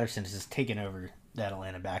 Cordell Patterson has just taken over that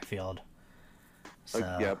Atlanta backfield. So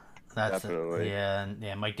Yep, that's definitely.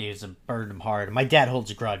 Yeah. Mike Davis burned him hard. My dad holds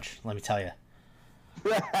a grudge, let me tell you.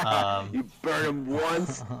 You burn him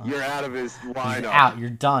once, you're out of his lineup. He's out. You're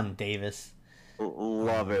done, Davis.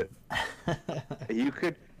 Love it. You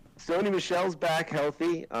could. Sony Michel's back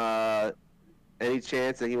healthy. Any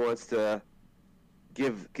chance that he wants to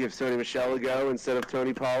give Sony Michel a go instead of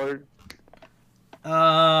Tony Pollard?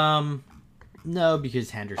 No, because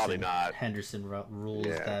Henderson. Probably not. Henderson rules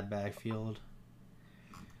that backfield.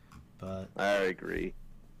 But I agree.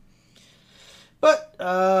 But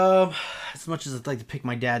as much as I'd like to pick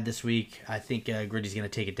my dad this week, I think Gritty's going to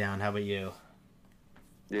take it down. How about you?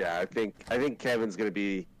 Yeah, I think Kevin's going to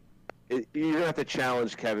be. You're going to have to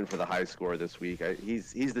challenge Kevin for the high score this week.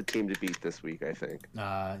 He's the team to beat this week, I think.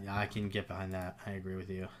 I can get behind that. I agree with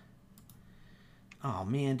you. Oh,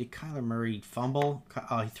 man, did Kyler Murray fumble?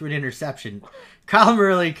 Oh, he threw an interception. Kyler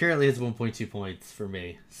Murray currently has 1.2 points for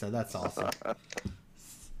me, so that's awesome.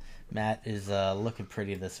 Matt is looking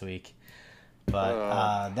pretty this week.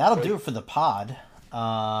 But that'll do it for the pod.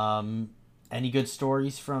 Any good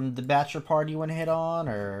stories from the bachelor party you want to hit on,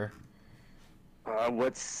 or?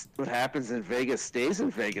 What happens in Vegas stays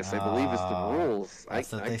in Vegas, I believe, is the rules.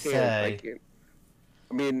 That's what they say.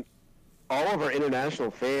 I mean, all of our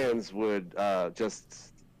international fans would the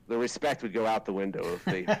respect would go out the window if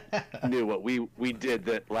they knew what we did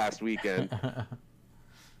that last weekend.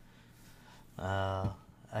 I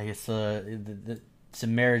guess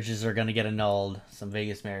some marriages are going to get annulled. Some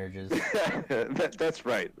Vegas marriages. That's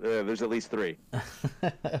right. There's at least 3.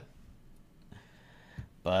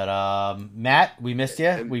 But Matt, we missed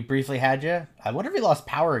you. We briefly had you. I wonder if we lost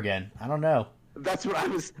power again. I don't know. That's what I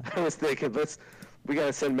was thinking. We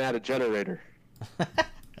gotta send Matt a generator.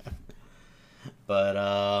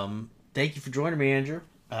 But thank you for joining me, Andrew.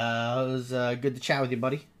 It was good to chat with you,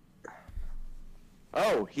 buddy.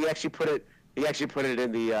 Oh, he actually put it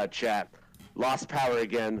in the chat. Lost power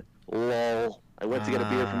again. Lol. I went to get a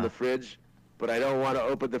beer from the fridge, but I don't want to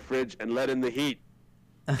open the fridge and let in the heat.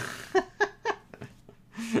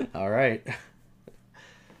 All right.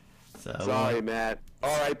 So, sorry, Matt.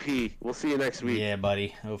 R.I.P. We'll see you next week. Yeah,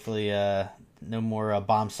 buddy. Hopefully, no more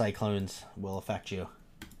bomb cyclones will affect you.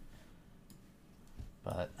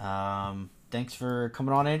 But thanks for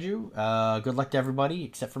coming on, Andrew. Good luck to everybody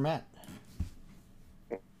except for Matt.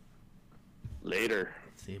 Later.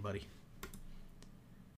 See you, buddy.